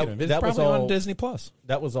mean, that was all on Disney Plus.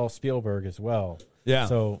 That was all Spielberg as well. Yeah.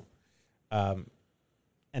 So, and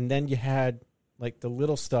then you had like the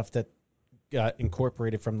little stuff that got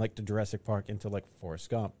incorporated from like the Jurassic Park into like Forrest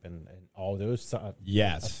Gump and all those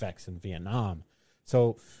effects in Vietnam.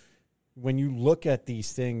 So when you look at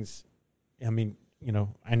these things, I mean, you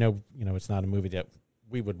know, I know, you know, it's not a movie that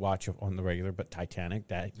we would watch on the regular, but Titanic,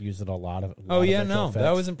 that used a lot of.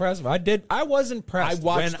 That was impressive. I was impressed.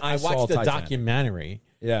 I watched the documentary.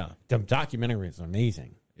 Yeah, the documentary is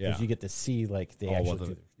amazing. Yeah, because you get to see like they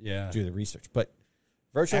actually do the research. But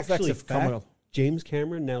virtual effects have come. James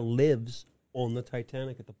Cameron now lives on the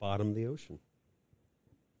Titanic at the bottom of the ocean.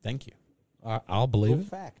 Thank you. I'll believe it.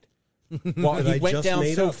 Fact. Well, he went down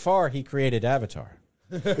so far, he created Avatar.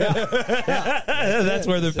 That's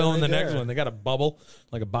where they're filming the next one. They got a bubble,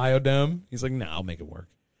 like a biodome. He's like, I'll make it work.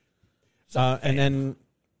 And then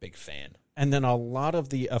big fan. And then a lot of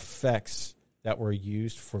the effects that were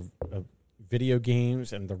used for video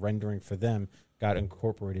games and the rendering for them got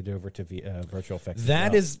incorporated over to virtual effects.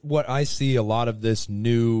 That is what I see. A lot of this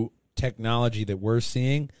new technology that we're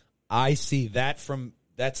seeing, I see that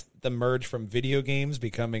that's the merge from video games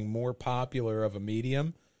becoming more popular of a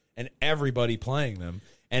medium and everybody playing them.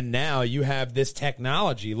 And now you have this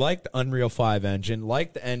technology like the Unreal 5 engine,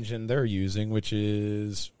 like the engine they're using, which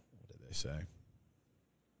is, what did they say?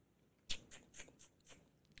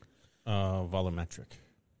 Volumetric.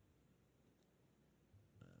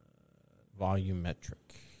 Volumetric.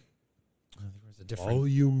 There's a different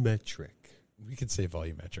volumetric. We could say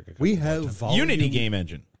volumetric. We have Unity game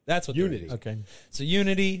engine. That's what Unity. Okay. So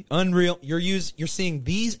Unity, Unreal, you're seeing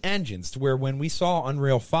these engines to where when we saw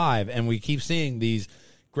Unreal 5 and we keep seeing these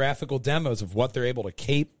graphical demos of what they're able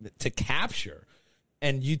to capture,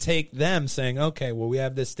 and you take them saying, okay, well, we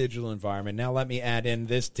have this digital environment. Now let me add in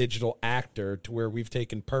this digital actor to where we've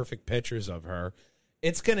taken perfect pictures of her.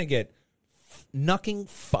 It's going to get knucking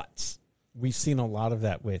futs. We've seen a lot of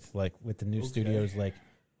that with the new studios, like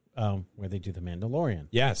where they do The Mandalorian.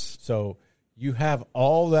 Yes. So you have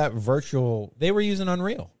all that virtual. They were using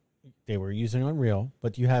Unreal.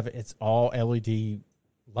 But you have it's all LED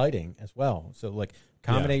lighting as well. So like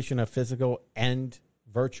combination of physical and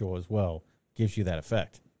virtual as well gives you that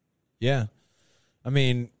effect. Yeah. I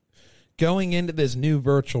mean, going into this new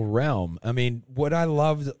virtual realm, I mean, what I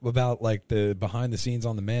loved about like the behind the scenes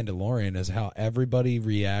on The Mandalorian is how everybody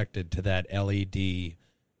reacted to that LED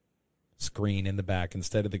screen in the back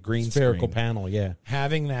instead of the green spherical screen. Panel, yeah.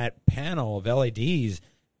 Having that panel of LEDs,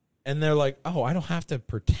 and they're like, oh, I don't have to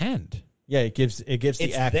pretend. Yeah, it gives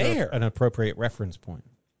the actor an appropriate reference point.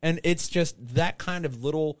 And it's just that kind of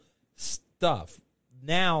little stuff.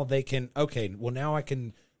 Now they can, now I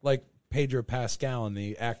can, like Pedro Pascal and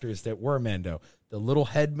the actors that were Mando, the little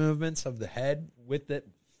head movements of the head with the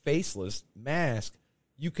faceless mask,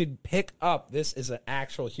 you could pick up this is an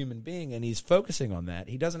actual human being, and he's focusing on that.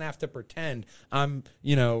 He doesn't have to pretend I'm,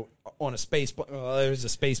 on a space. There's a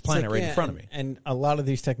space planet right in front of me. And a lot of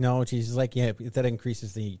these technologies, that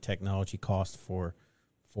increases the technology cost for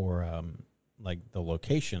like the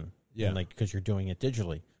location, because you're doing it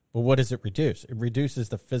digitally. But what does it reduce? It reduces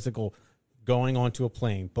the physical going onto a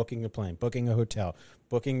plane, booking a hotel,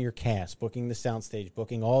 booking your cast, booking the soundstage,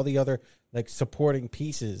 booking all the other supporting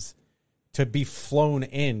pieces to be flown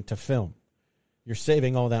in to film. You're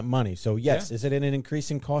saving all that money. So yes, is it an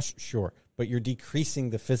increasing cost? Sure. But you're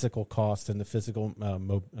decreasing the physical cost and the physical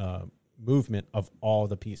movement of all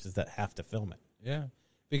the pieces that have to film it. Yeah.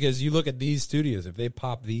 Because you look at these studios, if they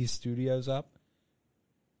pop these studios up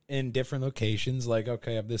in different locations, I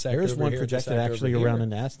have this actor There's over one here, projected actually around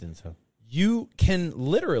in Aston. So you can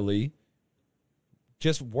literally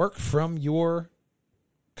just work from your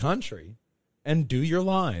country and do your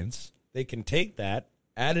lines. They can take that,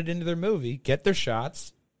 add it into their movie, get their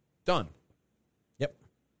shots, done. Yep.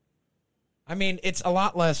 I mean, it's a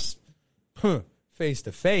lot less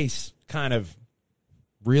face-to-face, kind of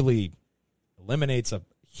really eliminates a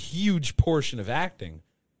huge portion of acting,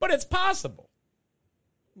 but it's possible.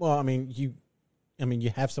 Well, you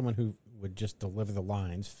have someone who would just deliver the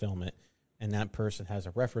lines, film it, and that person has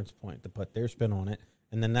a reference point to put their spin on it.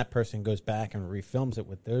 And then that person goes back and refilms it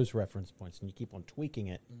with those reference points, and you keep on tweaking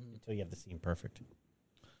it until you have the scene perfect.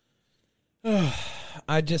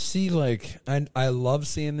 I just see I love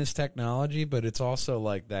seeing this technology, but it's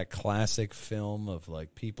also that classic film of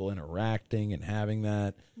people interacting and having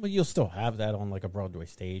that. Well, you'll still have that on a Broadway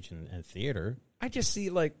stage and theater. I just see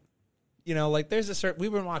there's a certain.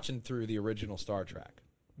 We've been watching through the original Star Trek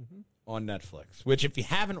on Netflix, which if you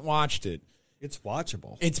haven't watched it, it's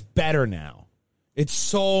watchable. It's better now. It's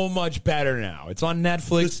so much better now. It's on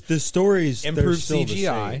Netflix. The stories improved still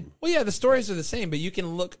CGI. Well, yeah, the stories are the same, but you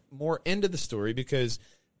can look more into the story because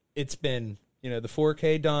it's been, the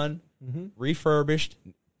 4K done, refurbished,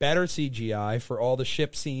 better CGI for all the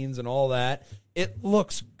ship scenes and all that. It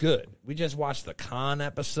looks good. We just watched the Khan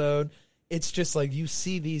episode. It's just you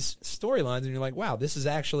see these storylines and you're like, wow, this is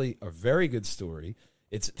actually a very good story.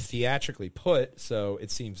 It's theatrically put, so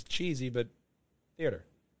it seems cheesy, but theater,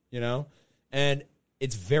 And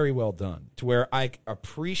it's very well done to where I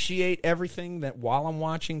appreciate everything that while I'm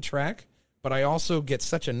watching Trek, but I also get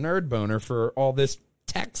such a nerd boner for all this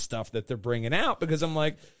tech stuff that they're bringing out because I'm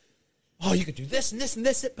like, oh, you could do this and this and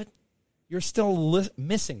this, but you're still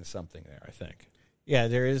missing something there, I think. Yeah,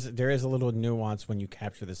 there is a little nuance when you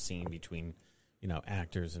capture the scene between,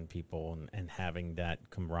 actors and people and having that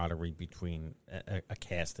camaraderie between a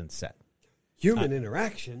cast and set. Human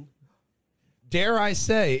interaction. Dare I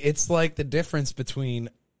say, it's like the difference between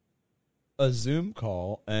a Zoom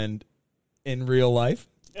call and in real life.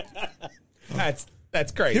 That's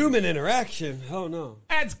crazy. Human interaction. Oh, no.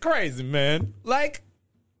 That's crazy, man. Like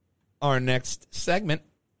our next segment.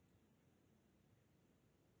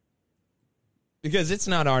 Because it's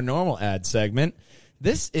not our normal ad segment.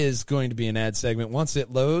 This is going to be an ad segment once it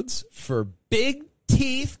loads for Big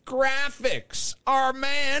Teeth Graphics. Our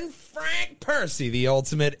man, Frank Percy, the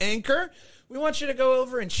ultimate inker. We want you to go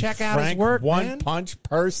over and check out his work, One Punch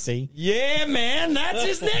Percy. Yeah, man, that's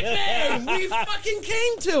his nickname. We fucking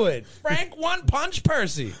came to it. Frank One Punch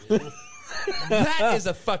Percy. That is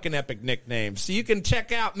a fucking epic nickname. So you can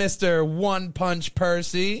check out Mr. One Punch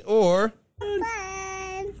Percy or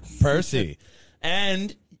Percy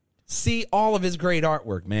and see all of his great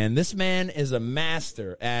artwork, man. This man is a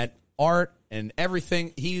master at art and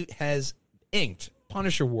everything. He has inked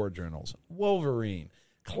Punisher War Journals, Wolverine,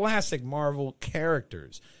 classic Marvel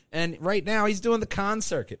characters. And right now he's doing the con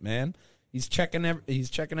circuit, man. He's checking out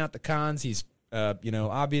the cons. He's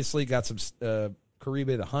obviously got some Caribe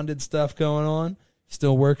the 100 stuff going on.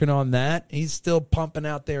 Still working on that. He's still pumping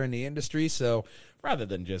out there in the industry. So rather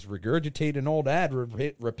than just regurgitate an old ad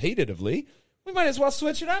repetitively, we might as well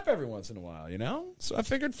switch it up every once in a while, So I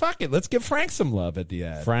figured, fuck it. Let's give Frank some love at the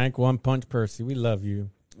ad. Frank One Punch Percy, we love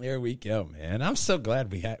you. There we go, man. I'm so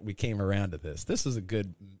glad we came around to this. This was a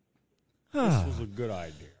good... This was a good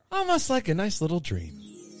idea. Almost like a nice little dream.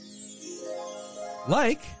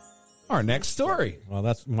 Like our next story. Well,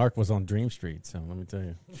 that's Mark was on Dream Street, so let me tell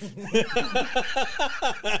you.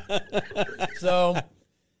 So,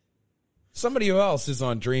 somebody who else is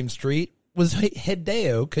on Dream Street was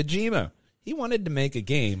Hideo Kojima. He wanted to make a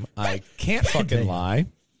game, I can't fucking lie,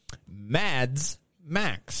 Mads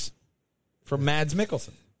Max from Mads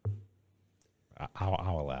Mikkelsen.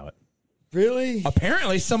 I'll allow it. Really?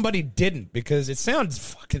 Apparently somebody didn't, because it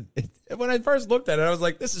sounds fucking... When I first looked at it, I was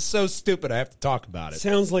like, this is so stupid, I have to talk about it.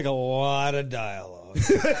 Sounds like a lot of dialogue.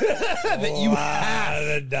 That you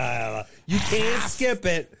have of dialogue. You can't skip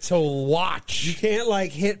it. to watch. You can't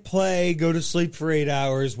like hit play, go to sleep for 8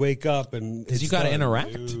 hours, wake up, and Because you got to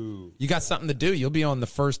interact. No. You got something to do. You'll be on the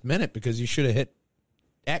first minute because you should have hit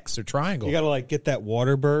X or triangle. You got to like get that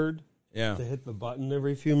water bird. Yeah. To hit the button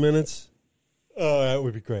every few minutes. Oh, that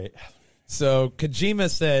would be great. So Kojima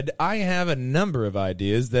said, I have a number of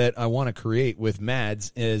ideas that I want to create with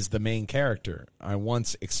Mads as the main character. I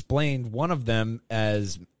once explained one of them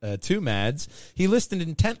as to Mads. He listened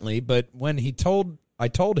intently, but when I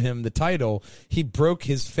told him the title, he broke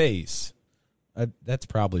his face. That's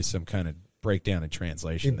probably some kind of breakdown in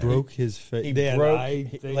translation. He broke his face. He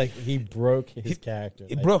broke his character.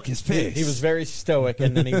 He broke his face. He was very stoic,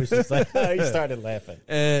 and then he was just like, he started laughing.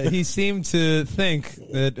 He seemed to think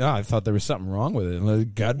that, I thought there was something wrong with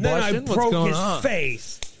it. God bless him. What's going on? His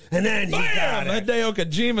face, and then he got it. Hideo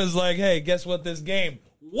Kojima's like, hey, guess what this game?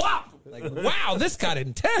 Whop! Like, wow, this got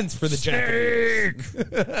intense for the Japanese.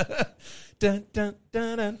 Dun, dun,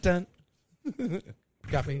 dun, dun, dun.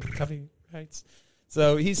 Copy rights.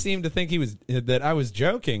 So he seemed to think that I was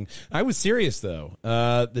joking. I was serious, though.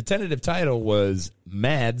 The tentative title was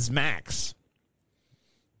Mads Max.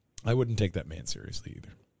 I wouldn't take that man seriously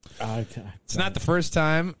either. Okay. It's not the first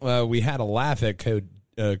time we had a laugh at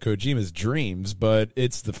Kojima's dreams, but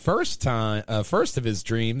it's the first of his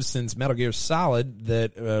dreams since Metal Gear Solid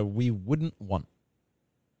that we wouldn't want.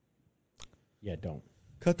 Yeah, don't.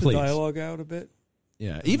 Cut the dialogue out a bit.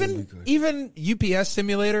 Yeah, even UPS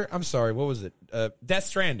Simulator. I'm sorry, what was it? Death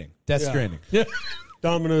Stranding. Stranding. Yeah.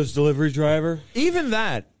 Domino's delivery driver. Even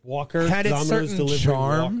that Walker had its Domino's certain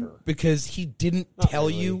charm because he didn't tell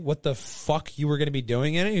you what the fuck you were going to be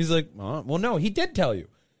doing in it. He's like, well, no, he did tell you,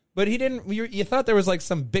 but he didn't. You thought there was like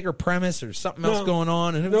some bigger premise or something else going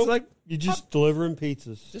on, and it was like you just delivering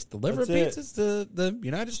pizzas. Just delivering pizzas to the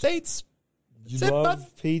United States. You love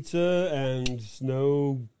pizza and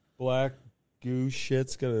no black goose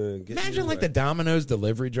shit's gonna get. Imagine like the Domino's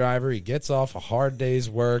delivery driver. He gets off a hard day's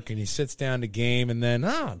work and he sits down to game, and then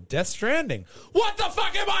Death Stranding. What the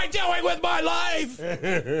fuck am I doing with my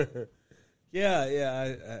life?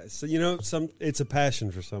 yeah. So it's a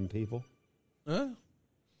passion for some people.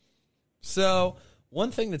 So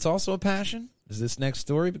one thing that's also a passion is this next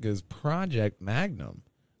story, because Project Magnum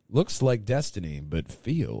looks like Destiny but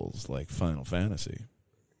feels like Final Fantasy.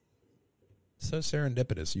 So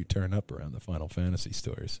serendipitous you turn up around the Final Fantasy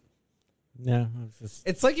stories. Yeah.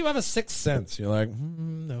 It's like you have a sixth sense. You're like,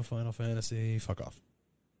 no Final Fantasy, fuck off.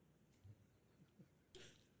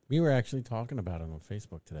 We were actually talking about it on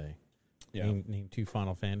Facebook today. Yeah. Name 2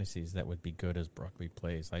 Final Fantasies that would be good as Broccoli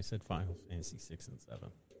plays. I said Final Fantasy 6 and 7.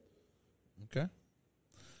 Okay.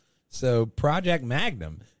 So Project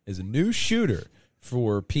Magnum is a new shooter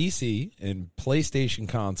for PC and PlayStation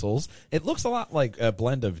consoles. It looks a lot like a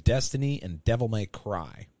blend of Destiny and Devil May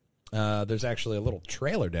Cry. There's actually a little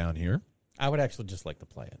trailer down here. I would actually just like to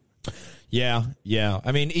play it. Yeah.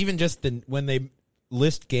 I mean, even just when they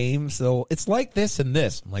list games, so it's like this and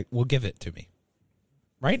this. I'm like, well, give it to me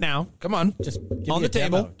right now. Come on, just give on me the a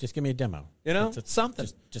table. Demo. Just give me a demo. You know, it's something.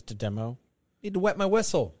 Just a demo. Need to wet my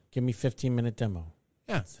whistle. Give me 15-minute demo.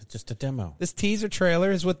 Yeah, it's just a demo. This teaser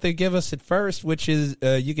trailer is what they give us at first, which is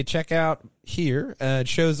you can check out here. It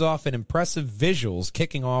shows off an impressive visuals,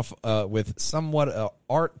 kicking off with somewhat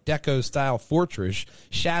Art Deco style fortress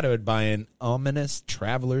shadowed by an ominous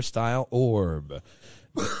traveler style orb.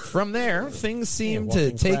 From there, things seem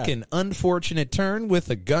to take an unfortunate turn, with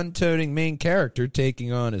a gun-toting main character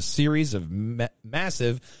taking on a series of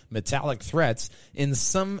massive metallic threats in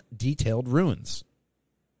some detailed ruins.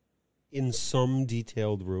 In some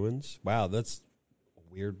detailed ruins? Wow, that's a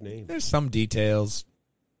weird name. There's some details.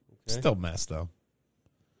 Okay. Still mess, though.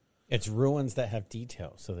 It's ruins that have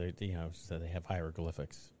details, so they have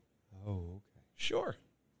hieroglyphics. Oh, okay. Sure.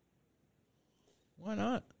 Why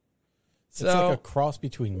not? It's like a cross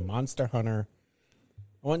between Monster Hunter.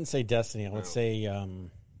 I wouldn't say Destiny. I would say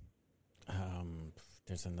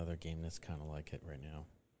there's another game that's kind of like it right now.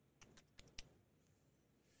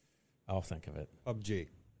 I'll think of it. PUBG.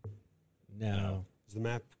 No. Is the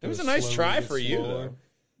map? It was a nice try for you, though.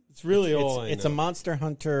 It's really it's a Monster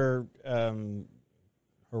Hunter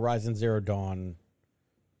Horizon Zero Dawn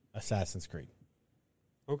Assassin's Creed.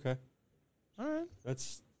 Okay. All right.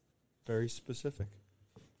 That's very specific.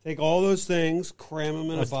 Take all those things, cram them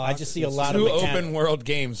in a box. I just see a lot Two of open world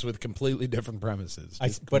games with completely different premises.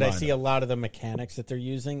 But I see a lot of the mechanics that they're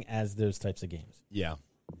using as those types of games. Yeah.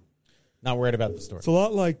 Not worried about the story. It's a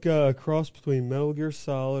lot like a cross between Metal Gear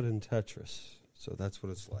Solid and Tetris. So that's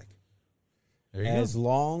what it's like. There you As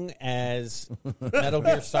long as Metal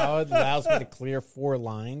Gear Solid allows me to clear 4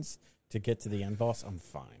 lines to get to the end boss, I'm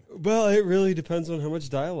fine. Well, it really depends on how much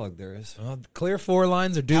dialogue there is. Clear 4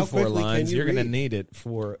 lines or do How 4 quickly lines. can you You're going to read? need it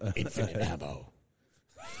for Infinite ammo.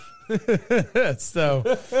 So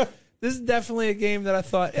this is definitely a game that I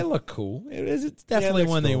thought it looked cool. It's definitely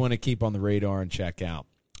one that you want to keep on the radar and check out.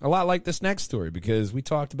 A lot like this next story because we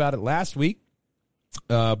talked about it last week,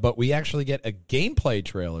 but we actually get a gameplay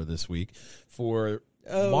trailer this week for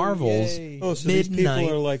Marvel's Oh, so these people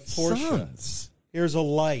Midnight are like Porsche. Suns. Here's a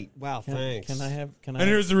light. Wow, thanks. Can I have? And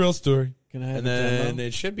here's the real story. Can I have And a then demo?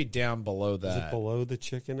 it should be down below Is that. it below the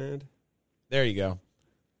chicken ad? There you go.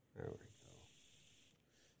 There we go.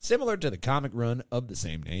 Similar to the comic run of the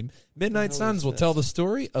same name, Midnight How Suns is will this? tell the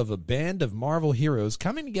story of a band of Marvel heroes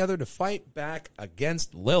coming together to fight back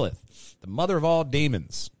against Lilith, the mother of all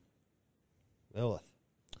demons. Lilith.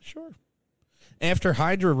 Sure. After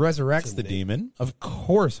Hydra resurrects It's a the name. demon, of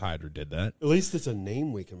course Hydra did that. At least it's a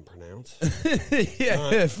name we can pronounce.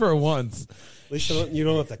 Yeah, for once. At least you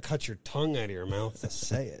don't have to cut your tongue out of your mouth to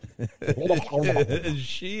say it.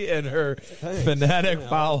 She and her fanatic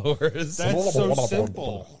followers, That's so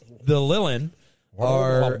simple. the Lilin,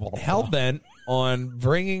 are hell-bent on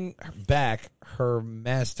bringing back her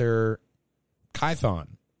master, Kython.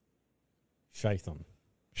 Shaitan.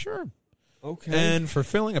 Sure. Okay. And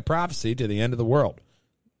fulfilling a prophecy to the end of the world.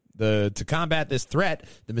 To combat this threat,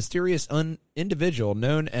 the mysterious individual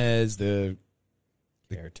known as the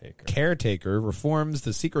Caretaker reforms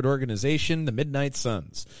the secret organization, the Midnight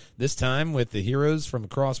Suns. This time with the heroes from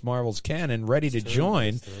across Marvel's canon ready to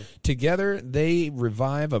join. Together, they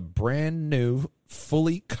revive a brand new,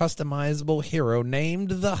 fully customizable hero named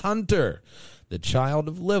the Hunter, the child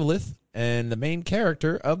of Lilith and the main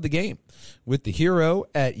character of the game. With the hero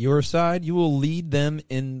at your side, you will lead them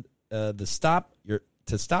in to stop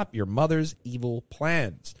your mother's evil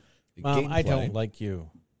plans. The Mom, I gameplay- don't like you.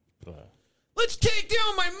 Let's take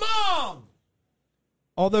down my mom!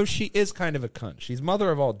 Although she is kind of a cunt. She's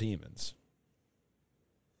mother of all demons.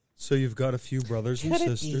 So you've got a few brothers and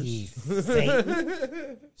sisters.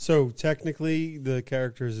 So technically, the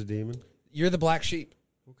character is a demon. You're the black sheep.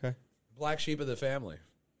 Okay. Black sheep of the family.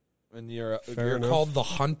 And you're Fair enough. called the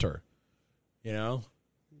Hunter. You know?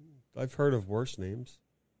 I've heard of worse names.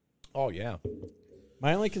 Oh, yeah.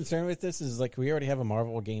 My only concern with this is like we already have a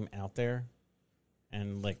Marvel game out there,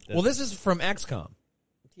 and like Well, this is from XCOM.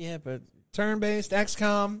 yeah, but Turn-based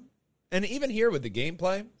XCOM. And even here with the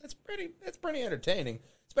gameplay, that's pretty entertaining.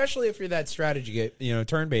 Especially if you're that strategy,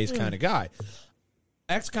 turn-based kind of guy.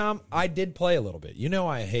 XCOM, I did play a little bit. You know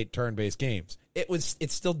I hate turn-based games.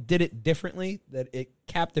 It still did it differently, that it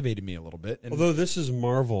captivated me a little bit. And, Although this is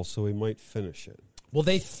Marvel, so we might finish it. well,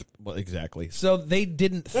 exactly. So they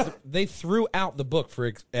didn't. They threw out the book for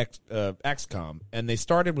XCOM, and they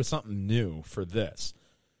started with something new for this.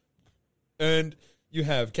 And you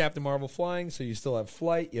have Captain Marvel flying, so you still have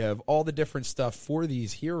flight. You have all the different stuff for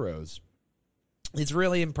these heroes. It's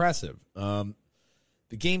really impressive. The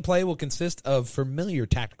gameplay will consist of familiar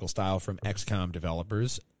tactical style from XCOM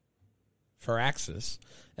developers, Firaxis,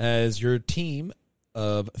 as your team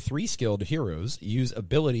of 3 skilled heroes use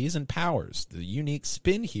abilities and powers. The unique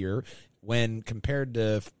spin here, when compared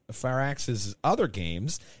to Firaxis' other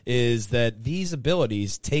games, is that these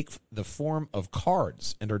abilities take the form of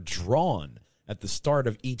cards and are drawn at the start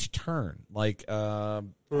of each turn. Like, there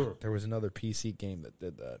was another PC game that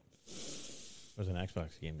did that. there was an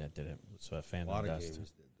Xbox game that did it. It's Phantom A lot of Dust.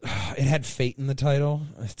 games did. It had Fate in the title.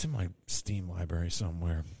 It's in my Steam library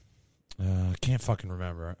somewhere. I can't fucking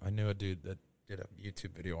remember. I knew a dude that did a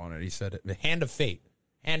YouTube video on it. He said it. Hand of Fate.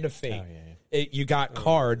 Hand of Fate. Oh, yeah. You got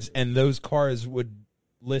cards, and those cards would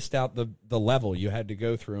list out the level you had to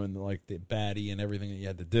go through and like the baddie and everything that you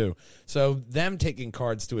had to do. So them taking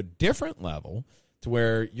cards to a different level to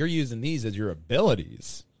where you're using these as your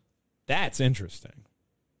abilities, that's interesting.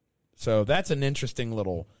 So that's an interesting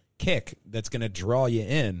little kick that's going to draw you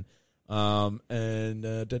in.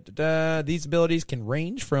 These abilities can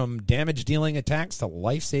range from damage-dealing attacks to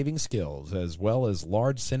life-saving skills, as well as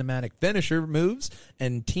large cinematic finisher moves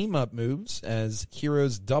and team-up moves as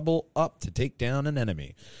heroes double up to take down an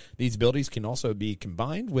enemy. These abilities can also be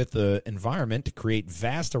combined with the environment to create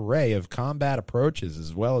vast array of combat approaches,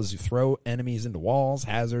 as well as you throw enemies into walls,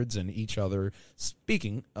 hazards, and each other.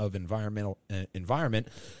 Speaking of environment,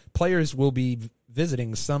 players will be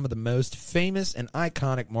visiting some of the most famous and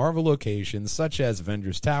iconic Marvel locations, such as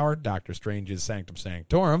Avengers Tower, Doctor Strange's Sanctum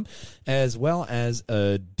Sanctorum, as well as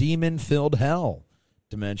a demon-filled hell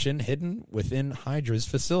dimension hidden within Hydra's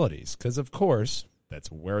facilities. Because, of course,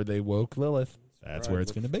 that's where they woke Lilith. That's where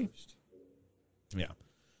it's going to be. Yeah.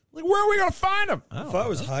 Like, where are we going to find them? If I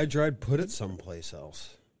was Hydra, I'd put it someplace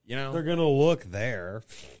else. You know? They're going to look there.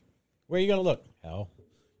 Where are you going to look? Hell.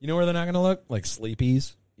 You know where they're not going to look? Like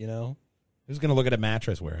Sleepy's, you know? Who's going to look at a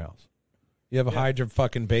mattress warehouse? You have a Hydra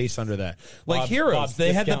fucking base under that. Like Heroes,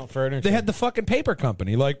 they had the fucking paper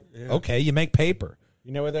company. Like, okay, you make paper.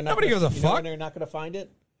 You know where they're not? Nobody gives a fuck. Where they're not going to find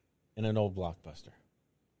it? In an old Blockbuster.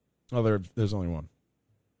 Oh, there's only one.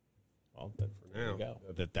 Well, there you go.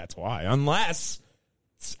 That's why. Unless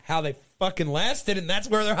it's how they fucking lasted, and that's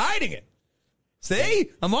where they're hiding it. See?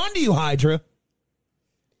 I'm on to you, Hydra.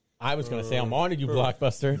 I was going to say, I'm on to you,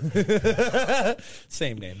 Blockbuster.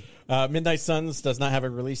 Same name. Midnight Suns does not have a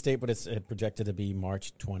release date, but it's projected to be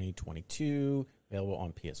March 2022. Available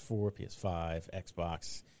on PS4, PS5,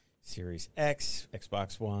 Xbox Series X,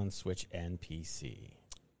 Xbox One, Switch, and PC.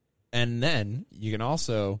 And then you can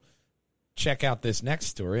also check out this next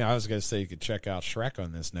story. I was going to say you could check out Shrek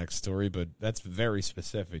on this next story, but that's very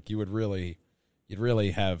specific. You'd really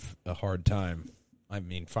have a hard time. I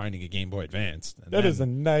mean, finding a Game Boy Advance. That is a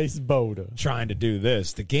nice boulder. Trying to do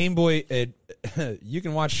this. The Game Boy, you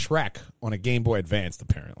can watch Shrek on a Game Boy Advance,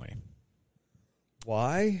 apparently.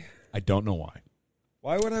 Why? I don't know why.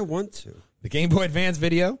 Why would I want to? The Game Boy Advance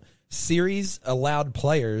video series allowed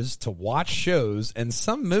players to watch shows and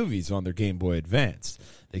some movies on their Game Boy Advance.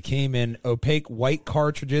 They came in opaque white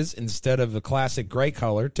cartridges instead of the classic gray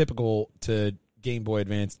color, typical to Game Boy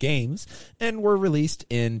Advance games, and were released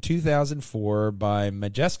in 2004 by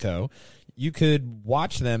Majesco. You could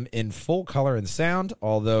watch them in full color and sound,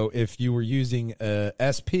 although if you were using a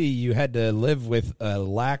SP, you had to live with a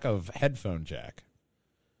lack of headphone jack.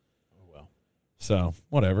 Oh, well. So,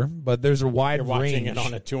 whatever. But there's a wide range. Watching it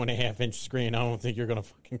on a 2.5-inch screen, I don't think you're going to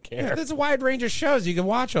fucking care. Yeah, there's a wide range of shows you can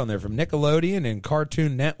watch on there, from Nickelodeon and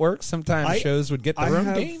Cartoon Network. Sometimes shows would get their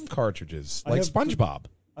own game cartridges, like SpongeBob.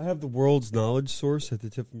 I have the world's knowledge source at the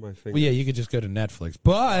tip of my finger. Well, yeah, you could just go to Netflix.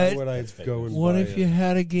 But what if you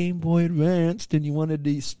had a Game Boy Advance and you wanted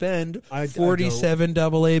to spend 47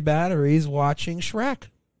 AA batteries watching Shrek?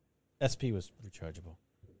 SP was rechargeable.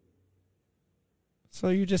 So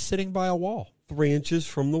you're just sitting by a wall. 3 inches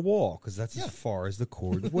from the wall, because that's as far as the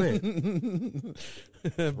cord went.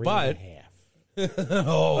 But yeah,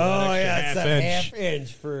 it's a half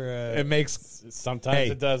inch for. It makes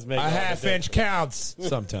sometimes it does make a half inch counts.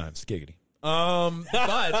 Sometimes giggity. But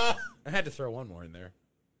I had to throw one more in there.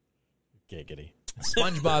 Giggity.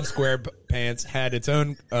 SpongeBob SquarePants had its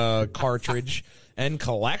own cartridge and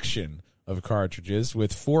collection of cartridges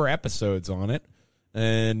with 4 episodes on it,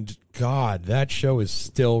 and God, that show is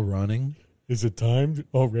still running. Is it time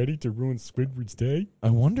already to ruin Squidward's day? I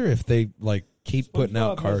wonder if they keep putting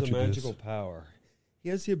out SpongeBob cartridges. has a magical power. He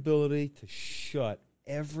has the ability to shut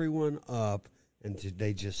everyone up, and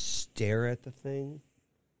they just stare at the thing.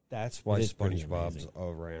 That's why SpongeBob's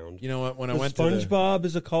around. You know what? When I went SpongeBob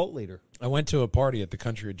is a cult leader. I went to a party at the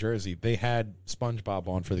Country of Jersey. They had SpongeBob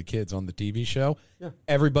on for the kids on the TV show. Yeah.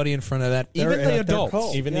 Everybody in front of that, even the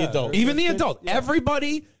adults, even the adult,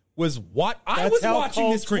 everybody was what I was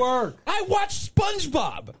watching this screen. I watched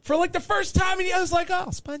SpongeBob for like the first time, and I was like, "Oh,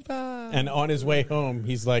 SpongeBob!" And on his way home,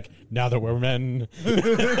 he's like, "Now that we're men,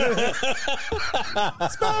 SpongeBob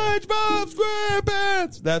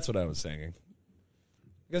SquarePants." That's what I was singing.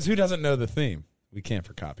 Because who doesn't know the theme? We can't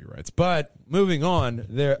for copyrights. But moving on,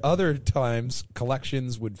 there other times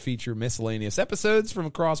collections would feature miscellaneous episodes from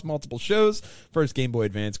across multiple shows. First Game Boy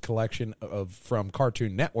Advance collection from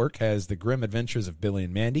Cartoon Network has The Grim Adventures of Billy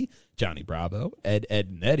and Mandy, Johnny Bravo, Ed, Edd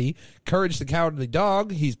and Eddy, Courage the Cowardly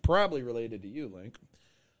Dog. He's probably related to you, Link.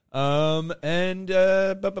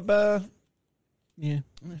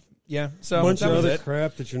 Yeah, so a bunch of other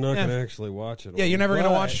crap that you're not going to actually watch it. Yeah, you're never going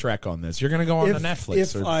to watch Shrek on this. You're going to go on to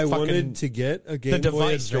Netflix. If I wanted to get a Game Boy device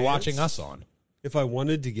Advance, you're watching us on. If I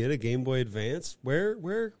wanted to get a Game Boy Advance, where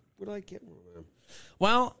would I get one of them?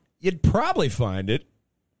 Well, you'd probably find it.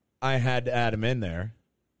 I had to add him in there.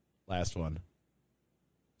 Last one.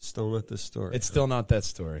 Still not this story. It's still not that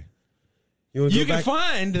story. You can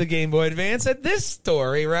find the Game Boy Advance at this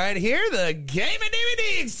story right here, the Game and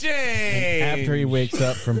DVD Exchange. And after he wakes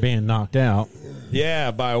up from being knocked out.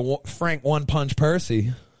 Yeah, by Frank One Punch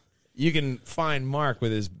Percy. You can find Mark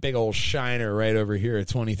with his big old shiner right over here at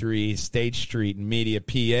 23 State Street in Media,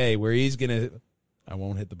 PA, where he's going to... I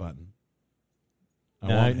won't hit the button. I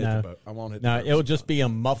won't hit the button. No, it'll just be a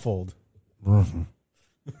muffled.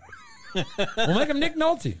 We'll make him Nick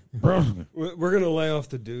Nolte. We're gonna lay off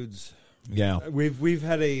the dudes. Yeah, we've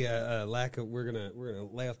had a lack of. We're gonna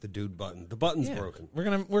lay off the dude button. The button's broken. We're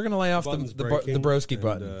gonna lay off the broski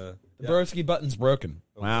button. The broski button's broken.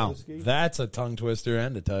 Wow, that's a tongue twister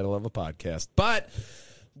and the title of a podcast. But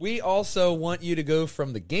we also want you to go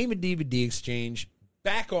from the Game and DVD Exchange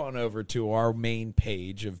back on over to our main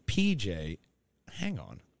page of PJ. Hang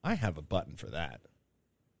on, I have a button for that.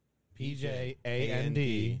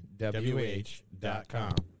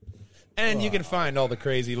 PJANDWH.com. And you can find all the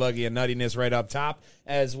crazy luggy and nuttiness right up top,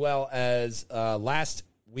 as well as last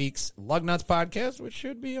week's Lug Nuts podcast, which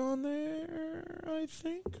should be on there, I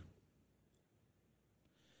think.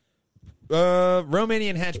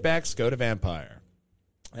 Romanian hatchback Skoda Vampire.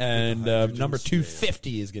 And number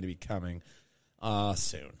 250 is going to be coming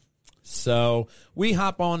soon. So we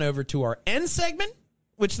hop on over to our end segment,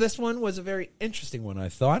 which this one was a very interesting one, I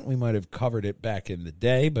thought. We might have covered it back in the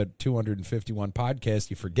day, but 251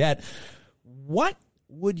 podcasts, you forget. What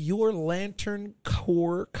would your lantern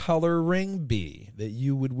core color ring be that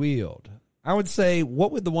you would wield? I would say,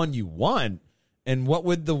 what would the one you want, and what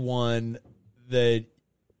would the one that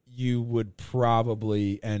you would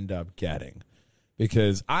probably end up getting?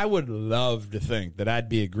 Because I would love to think that I'd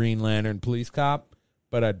be a Green Lantern police cop,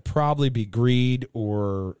 but I'd probably be Greed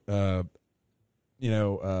or...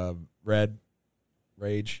 Red,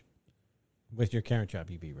 Rage. With your current job,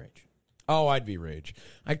 you'd be Rage. Oh, I'd be Rage.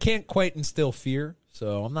 I can't quite instill fear,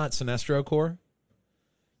 so I'm not Sinestro Corps.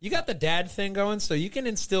 You got the dad thing going, so you can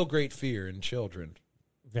instill great fear in children.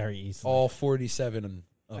 Very easily. All 47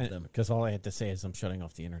 of them. Because all I had to say is I'm shutting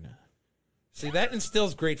off the internet. See, that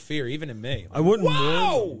instills great fear, even in me. I wouldn't.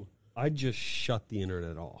 Wow! I'd just shut the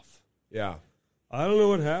internet off. Yeah. I don't know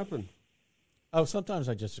what happened. Oh, sometimes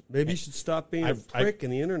I just... Maybe you should stop being a prick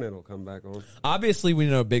and the internet will come back on. Obviously, we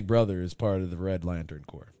know Big Brother is part of the Red Lantern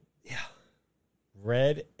Corps. Yeah.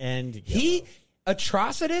 Red and yellow.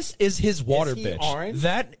 Atrocitus is his water bitch. Orange?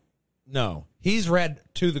 No. He's red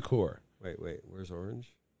to the core. Wait. Where's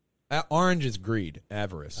orange? Orange is greed,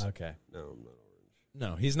 avarice. Okay. No, I'm not orange.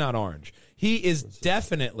 No, he's not orange. He is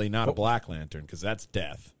definitely not a Black Lantern, because that's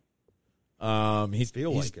death. He's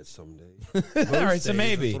like it some days. All right, so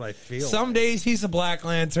maybe. That's what I feel some days he's a Black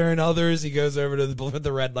Lantern, others he goes over to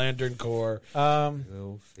the Red Lantern Corps.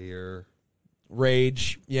 No fear.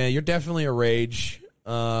 Rage. Yeah, you're definitely a Rage.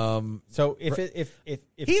 So if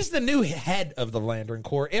he's the new head of the Lantern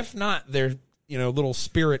Corps, if not their little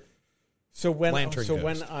spirit. When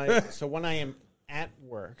I am at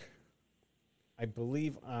work, I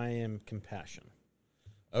believe I am Compassion.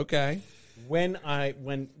 Okay. When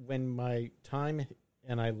my time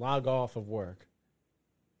and I log off of work,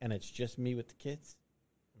 and it's just me with the kids,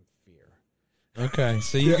 I'm Fear. Okay,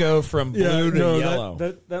 so you go from blue to yellow.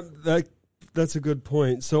 That's a good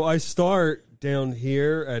point. So I start down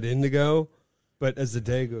here at Indigo, but as the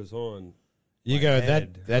day goes on, you go that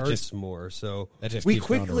hurts just more. So that just we keeps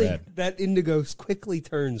going to red. That Indigo quickly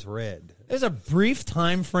turns red. There's a brief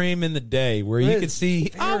time frame in the day where you can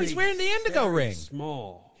see. He's wearing the Indigo ring.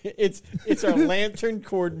 Small. It's our lantern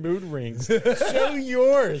cord mood rings. Show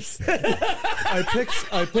yours.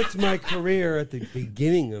 I picked my career at the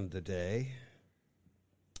beginning of the day.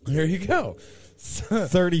 There you go.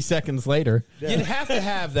 30 seconds later. You'd have to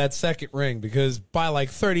have that second ring, because by like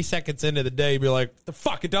 30 seconds into the day, you'd be like, the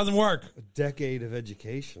fuck, it doesn't work. A decade of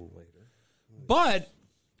education later. But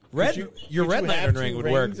your Red Lantern ring would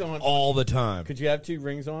work all the time. Could you have two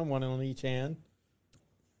rings on, one on each hand?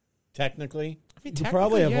 Technically? You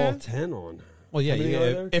probably have all 10 on. Well, yeah,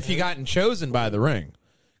 if you gotten chosen by the ring.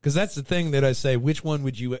 Because that's the thing that I say, which one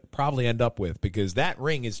would you probably end up with? Because that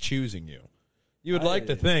ring is choosing you. You would like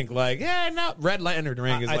to think, like, no, Red Lantern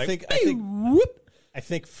ring is I think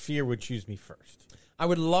Fear would choose me first. I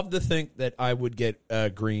would love to think that I would get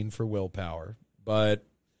green for willpower. But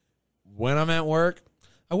when I'm at work,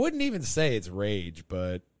 I wouldn't even say it's Rage,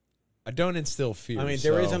 but I don't instill fear. I mean,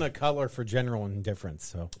 there isn't a color for general indifference,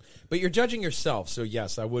 so. But you're judging yourself, so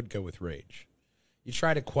yes, I would go with Rage. You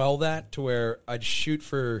try to quell that to where I'd shoot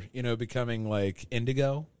for, becoming like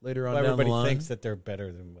Indigo later on down the line. Everybody thinks that they're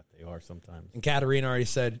better than what they are sometimes. And Katarina already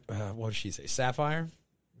said, what did she say, Sapphire?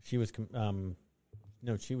 She was,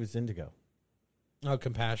 she was Indigo. Oh,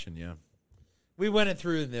 Compassion, yeah. We went it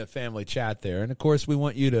through in the family chat there, and of course we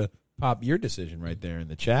want you to pop your decision right there in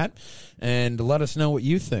the chat and let us know what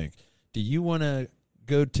you think. Do you want to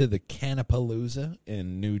go to the Canapalooza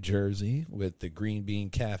in New Jersey with the Green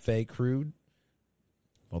Bean Cafe crew?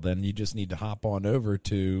 Well, then you just need to hop on over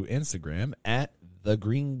to Instagram at the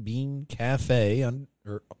Green Bean Cafe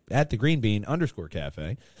or at the Green Bean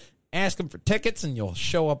 _Cafe Ask them for tickets, and you'll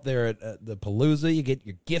show up there at the Palooza. You get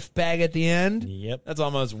your gift bag at the end. Yep. That's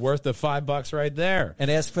almost worth the $5 right there. And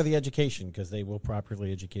ask for the education, because they will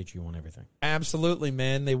properly educate you on everything. Absolutely,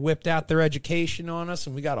 man. They whipped out their education on us,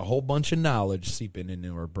 and we got a whole bunch of knowledge seeping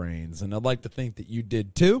into our brains. And I'd like to think that you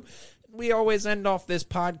did too. We always end off this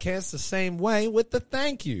podcast the same way with the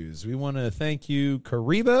thank yous. We want to thank you,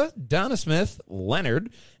 Kariba, Donna Smith, Leonard,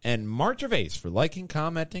 and Mark Gervais for liking,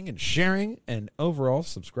 commenting, and sharing, and overall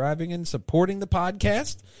subscribing and supporting the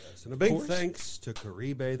podcast. Yes, and a big thanks to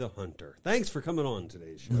Karibe the Hunter. Thanks for coming on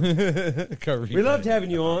today's show. We loved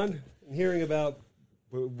having you on and hearing about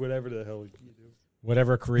whatever the hell you do.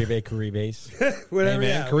 Whatever Caribes. Whatever, hey,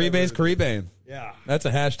 man, Caribes. Yeah. That's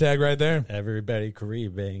a hashtag right there. Everybody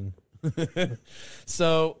Caribing.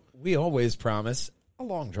 So we always promise a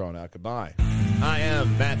long drawn out goodbye. I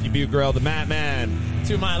am Matthew Bugrell, the Matt Man.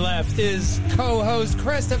 To my left is co-host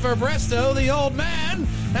Christopher Bristow, the old man,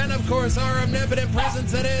 and of course our omnipotent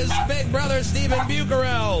presence that is Big Brother Stephen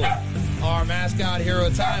Bucarell, our mascot hero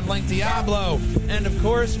Time Link Diablo, and of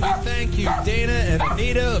course we thank you Dana and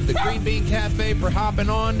Anita of the Green Bean Cafe for hopping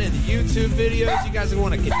on in the YouTube videos. You guys are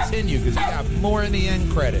going to continue because we got more in the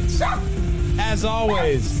end credits. As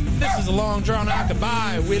always, this is a long drawn out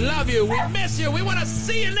goodbye. We love you. We miss you. We want to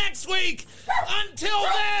see you next week. Until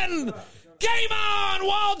then, game on,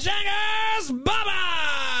 Walljangers.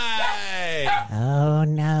 Bye-bye. Oh,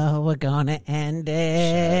 no, we're going to end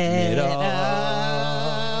it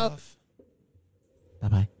off.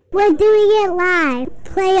 Bye-bye. We're doing it live.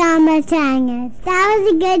 Play on my Changers. That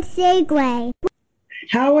was a good segue.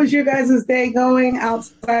 How was your guys' day going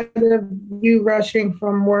outside of you rushing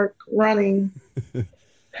from work, running?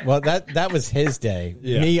 Well, that was his day.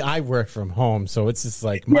 Yeah. Me, I work from home, so it's just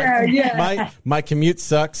like my commute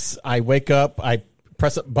sucks. I wake up, I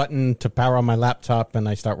press a button to power on my laptop, and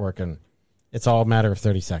I start working. It's all a matter of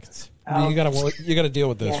 30 seconds. You gotta deal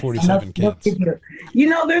with those 47 kids. You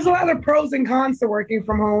know, there's a lot of pros and cons to working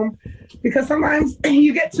from home because sometimes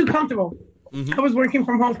you get too comfortable. Mm-hmm. I was working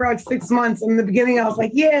from home for like 6 months. In the beginning, I was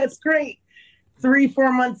like, yeah, it's great.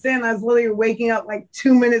 3-4 months in, I was literally waking up like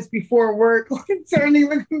 2 minutes before work, turning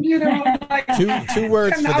the computer on. Like, two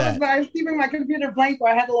words for that. I was keeping my computer blank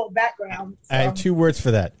where I had a little background. So. I have 2 words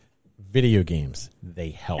for that. Video games. They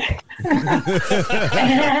help.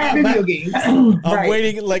 Video games. I'm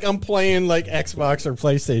waiting, like I'm playing like Xbox or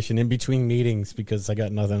PlayStation in between meetings because I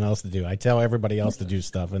got nothing else to do. I tell everybody else to do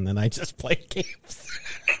stuff, and then I just play games.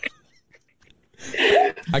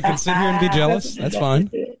 I can sit here and be jealous. That's fine.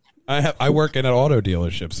 I work in an auto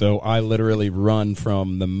dealership, so I literally run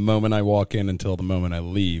from the moment I walk in until the moment I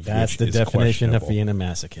leave. That's the definition of being a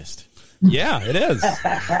masochist. Yeah, it is.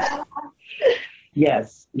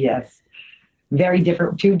 Yes. Very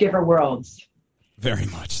different, 2 different worlds. Very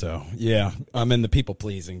much so. Yeah, I'm in the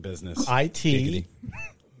people-pleasing business. IT. Giggity.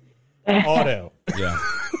 Auto. Yeah.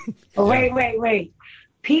 Wait.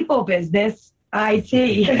 People business. IT.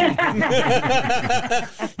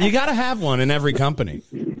 You got to have one in every company.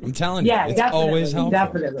 I'm telling you, it's always helpful.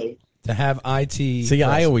 Definitely. To have IT. See,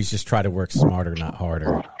 I always just try to work smarter, not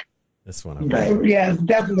harder. This one. Yes,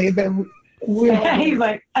 definitely. He's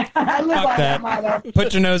like, I live by that motto.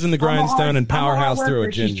 Put your nose in the grindstone and powerhouse through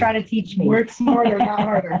it, Ginger. She's trying to teach me. Work smarter, not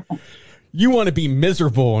harder. You want to be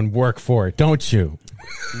miserable and work for it, don't you?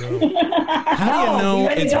 No. How do you know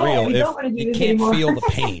it's real if you can't feel the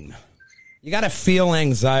pain? You got to feel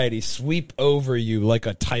anxiety sweep over you like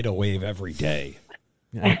a tidal wave every day.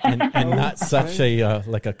 And not such a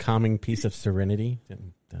like a calming piece of serenity.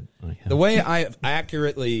 That I have. The way I've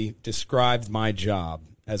accurately described my job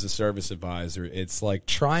as a service advisor, it's like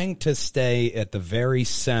trying to stay at the very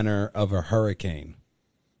center of a hurricane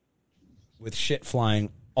with shit flying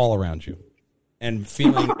all around you and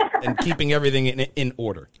feeling and keeping everything in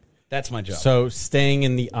order. That's my job. So staying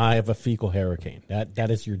in the eye of a fecal hurricane. That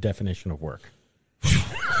is your definition of work.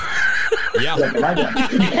 Yeah.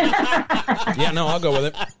 Yeah, no, I'll go with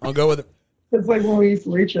it. It's like when we used to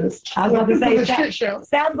waitress. I was about to say, shit show.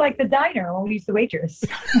 Sounds like the diner when we used to waitress.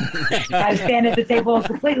 I stand at the table and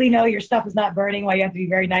completely know your stuff is not burning while you have to be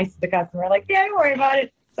very nice to the customer. Like, yeah, don't worry about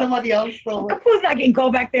it. Somebody else will. Who's not getting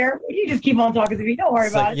cold back there? You just keep on talking to me. Don't worry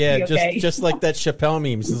about it. Yeah, okay. just like that Chappelle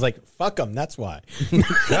meme. It's like, fuck them. That's why.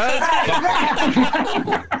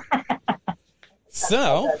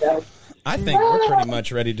 So, I think we're pretty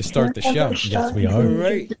much ready to start the show. Yes, we are.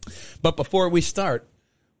 Right. But before we start,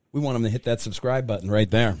 we want them to hit that subscribe button right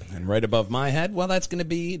there. And right above my head, well, that's going to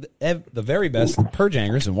be the very best Purge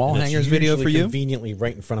Hangers and Wall Hangers video for you. Conveniently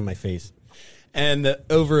right in front of my face. And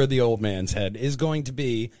over the old man's head is going to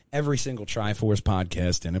be every single Triforce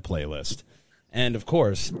podcast in a playlist. And, of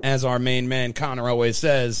course, as our main man Connor always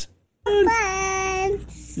says,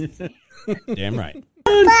 Buns. Damn right.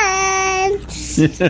 Buns.